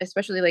of,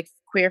 especially like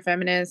queer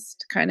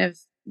feminist kind of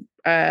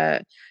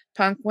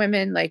punk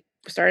women, like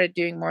started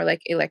doing more like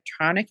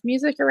electronic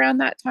music around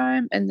that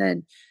time, and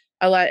then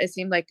it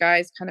seemed like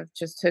guys kind of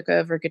just took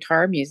over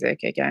guitar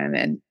music again.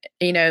 And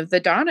the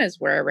Donnas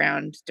were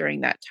around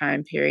during that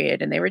time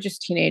period, and they were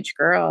just teenage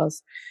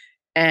girls,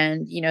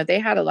 and they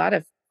had a lot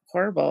of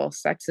horrible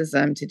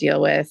sexism to deal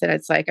with. And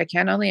it's like, I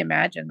can only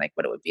imagine like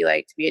what it would be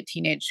like to be a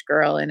teenage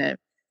girl in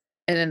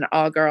an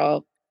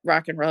all-girl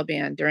rock and roll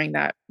band during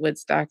that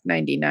Woodstock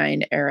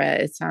 '99 era.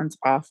 It sounds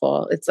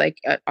awful. It's like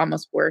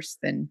almost worse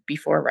than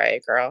before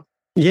Riot Grrrl.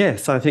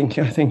 Yes, I think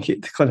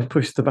it kind of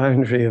pushed the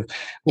boundary of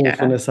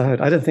awfulness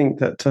out. I don't think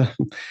that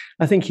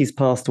I think he's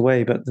passed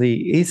away, but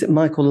is it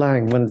Michael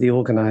Lang, one of the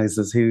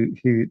organisers who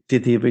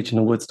did the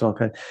original Woodstock?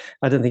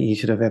 I don't think he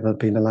should have ever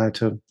been allowed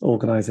to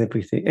organise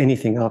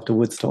anything after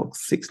Woodstock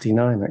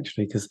 '69,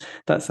 actually, because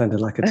that sounded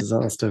like a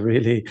disaster,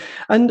 really.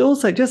 And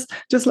also, just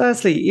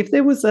lastly, if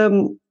there was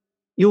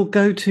your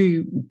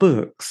go-to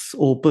books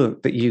or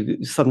book that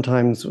you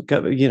sometimes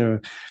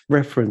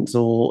reference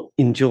or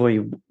enjoy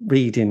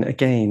reading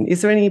again,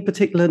 is there any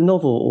particular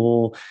novel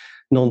or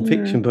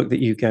non-fiction book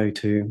that you go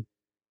to?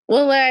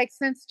 Well, like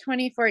since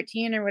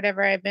 2014 or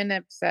whatever, I've been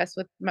obsessed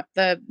with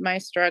My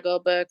Struggle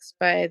books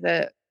by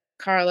the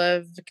Karl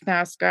Ove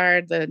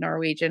Knausgaard, the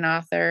Norwegian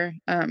author.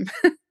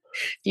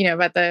 You know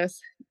about those?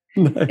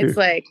 No. It's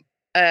like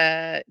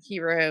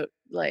he wrote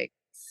like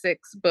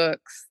 6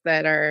 books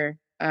that are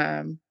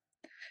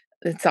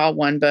it's all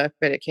one book,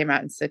 but it came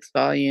out in 6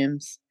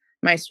 volumes.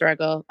 My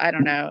Struggle. I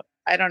don't know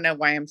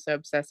why I'm so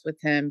obsessed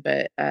with him,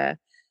 but I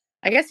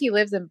guess he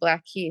lives in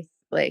Blackheath,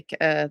 like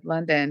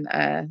London.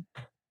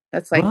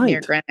 That's like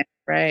near Greenwich,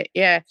 right?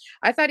 Yeah.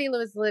 I thought he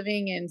was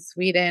living in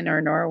Sweden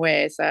or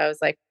Norway. So I was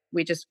like,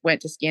 we just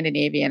went to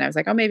Scandinavia, and I was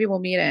like, oh, maybe we'll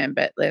meet him.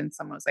 But then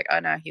someone was like, oh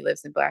no, he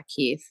lives in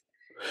Blackheath.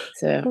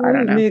 So I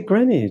don't know. Near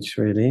Greenwich,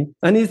 really.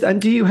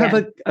 And do you have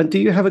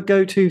a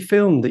go-to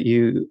film that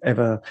you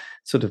ever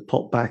sort of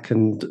pop back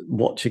and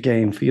watch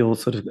again for your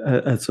sort of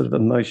a sort of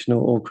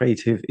emotional or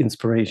creative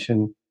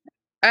inspiration?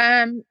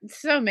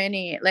 So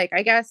many. Like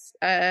I guess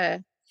A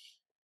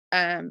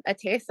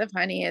Taste of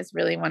Honey is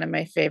really one of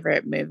my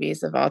favorite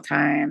movies of all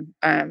time.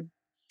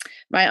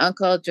 My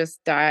uncle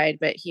just died,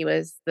 but he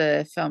was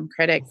the film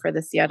critic for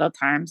the Seattle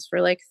Times for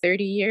like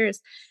 30 years.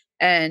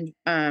 And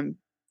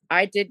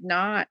I did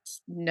not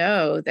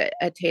know that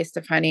A Taste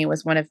of Honey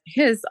was one of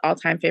his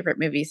all-time favorite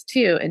movies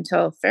too,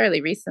 until fairly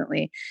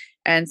recently.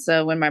 And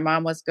so when my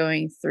mom was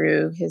going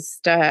through his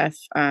stuff,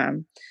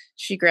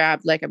 she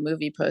grabbed like a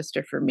movie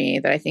poster for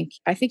me that I think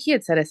he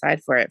had set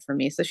aside for it for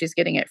me. So she's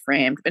getting it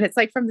framed, but it's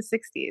like from the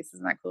 60s.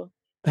 Isn't that cool?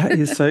 That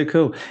is so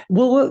cool.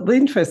 Well,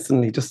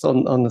 interestingly, just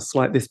on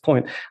this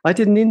point, I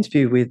did an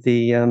interview with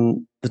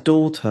the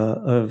daughter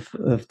of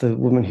the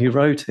woman who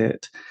wrote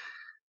it.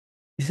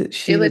 Is it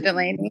Sheila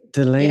Delaney?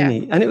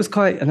 Delaney. Yeah. And it was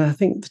and I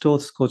think the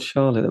daughter's called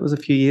Charlotte. That was a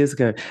few years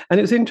ago. And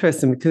it was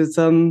interesting because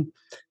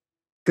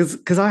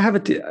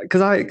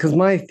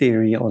my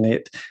theory on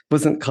it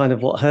wasn't kind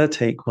of what her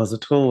take was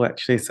at all,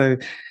 actually. So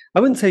I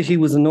wouldn't say she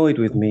was annoyed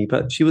with me,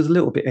 but she was a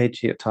little bit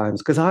edgy at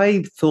times because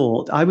I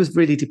thought I was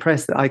really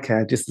depressed that I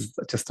cared.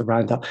 Just to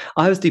round up,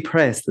 I was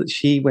depressed that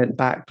she went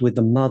back with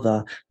the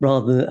mother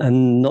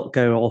and not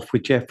go off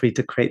with Jeffrey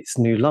to create this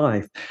new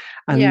life.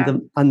 And Yeah.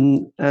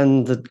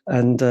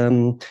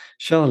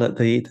 Charlotte,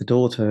 the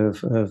daughter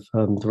of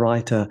the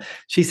writer,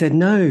 she said,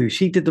 "No,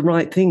 she did the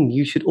right thing.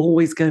 You should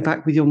always go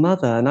back with your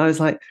mother." And I was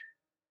like,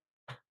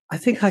 I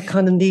think I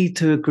kind of need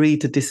to agree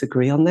to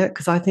disagree on that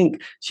because I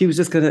think she was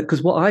just going to,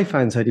 because what I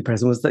found so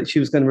depressing was that she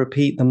was going to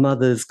repeat the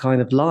mother's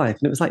kind of life.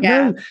 And it was like,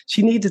 Yeah. no,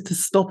 she needed to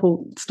stop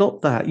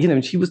that,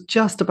 and she was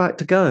just about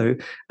to go.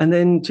 And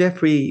then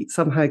Jeffrey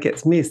somehow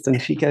gets missed and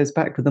she goes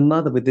back with the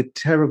mother with the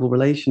terrible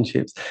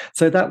relationships.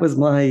 So that was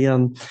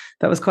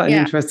that was quite an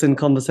interesting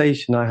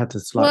conversation I had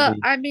to slightly.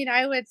 Well, I mean,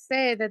 I would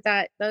say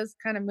that those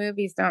kind of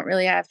movies don't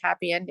really have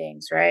happy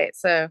endings, right?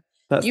 So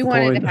that's you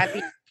wanted a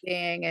happy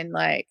ending, and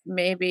like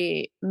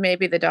maybe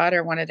the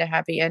daughter wanted a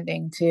happy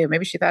ending too.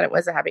 Maybe she thought it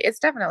was a happy. It's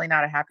definitely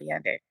not a happy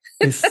ending.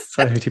 It's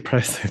so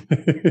depressing.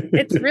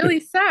 It's really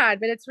sad,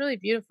 but it's really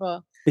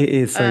beautiful. It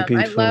is so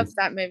beautiful. I love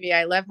that movie.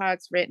 I love how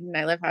it's written.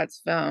 I love how it's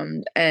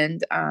filmed,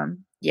 and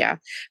yeah.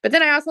 But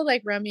then I also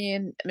like Romy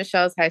and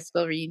Michelle's high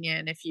school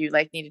reunion. If you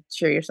like need to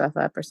cheer yourself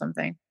up or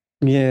something.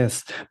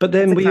 Yes, but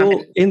then we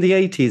all in the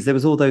 80s there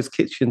was all those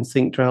kitchen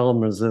sink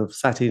dramas of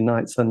Saturday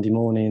Night, Sunday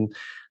Morning,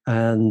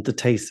 and The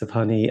Taste of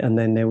Honey, and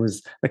then there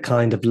was A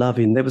Kind of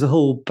Loving. There was a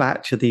whole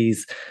batch of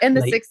these in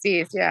the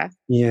 60s.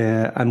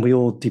 Yeah, and we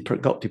all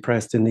got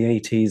depressed in the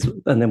 80s,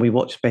 and then we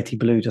watched Betty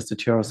Blue just to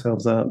cheer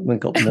ourselves up and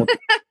got more.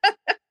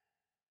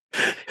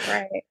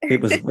 Right.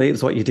 It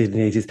was what you did in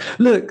the 80s.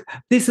 Look,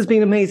 this has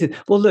been amazing.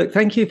 Well, look,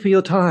 thank you for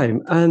your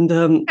time. And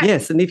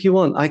yes, and if you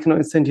want, I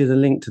can send you the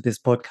link to this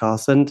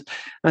podcast.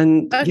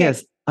 And okay.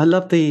 Yes, I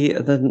love the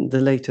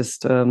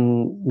latest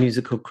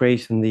musical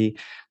creation, the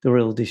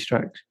Real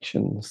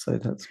Distractions. So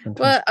that's fantastic.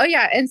 Well, oh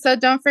yeah, and so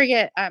don't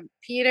forget,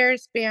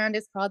 Peter's band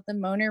is called the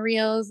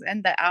Monoreels,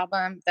 and the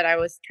album that I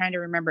was trying to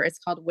remember is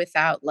called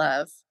Without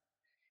Love,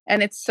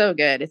 and it's so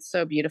good. It's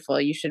so beautiful.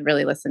 You should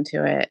really listen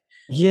to it.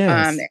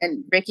 Yes.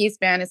 And Ricky's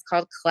band is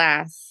called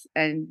Class,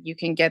 and you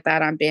can get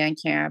that on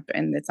Bandcamp,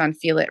 and it's on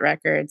Feel It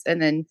Records.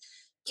 And then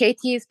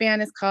KT's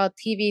band is called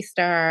TV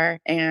Star,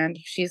 and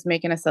she's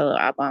making a solo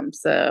album.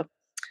 So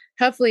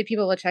hopefully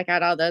people will check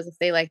out all those if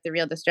they like the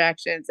Real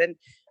Distractions. And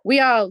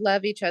we all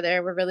love each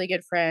other. We're really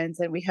good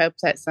friends, and we hope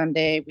that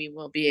someday we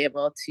will be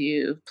able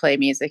to play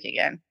music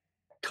again.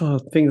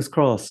 God, fingers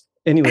crossed.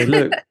 Anyway,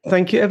 look,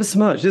 thank you ever so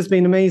much. This has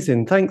been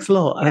amazing. Thanks a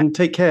lot, and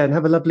take care and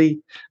have a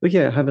lovely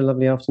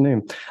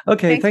afternoon.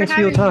 Okay, thanks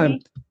for your time.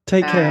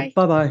 Take care.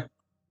 Bye-bye.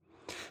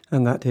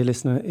 And that, dear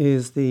listener,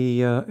 is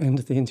the end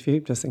of the interview,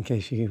 just in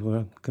case you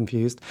were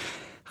confused.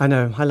 I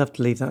know, I love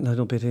to leave that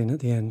little bit in at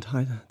the end.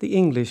 The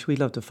English, we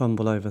love to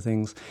fumble over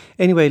things.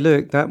 Anyway,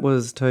 look, that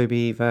was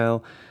Toby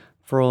Vale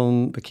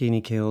from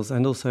Bikini Kills,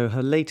 and also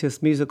her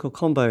latest musical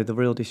combo, The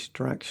Real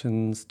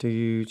Distractions.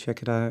 Do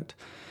check it out.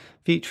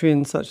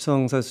 Featuring such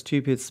songs as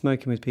Stupid,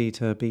 Smoking with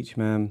Peter, Beach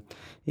Man,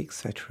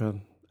 etc.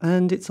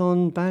 And it's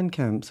on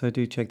Bandcamp, so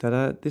do check that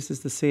out. This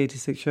is the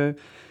C86 Show.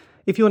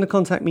 If you want to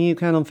contact me, you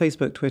can on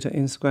Facebook, Twitter,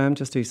 Instagram.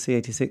 Just do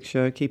C86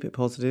 Show. Keep it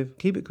positive.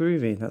 Keep it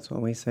groovy. That's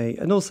what we say.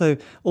 And also,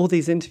 all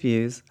these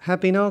interviews have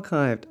been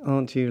archived.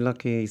 Aren't you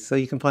lucky? So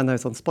you can find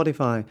those on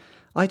Spotify,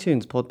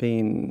 iTunes,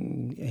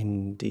 Podbean.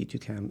 Indeed, you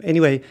can.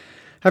 Anyway,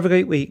 have a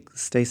great week.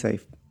 Stay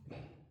safe.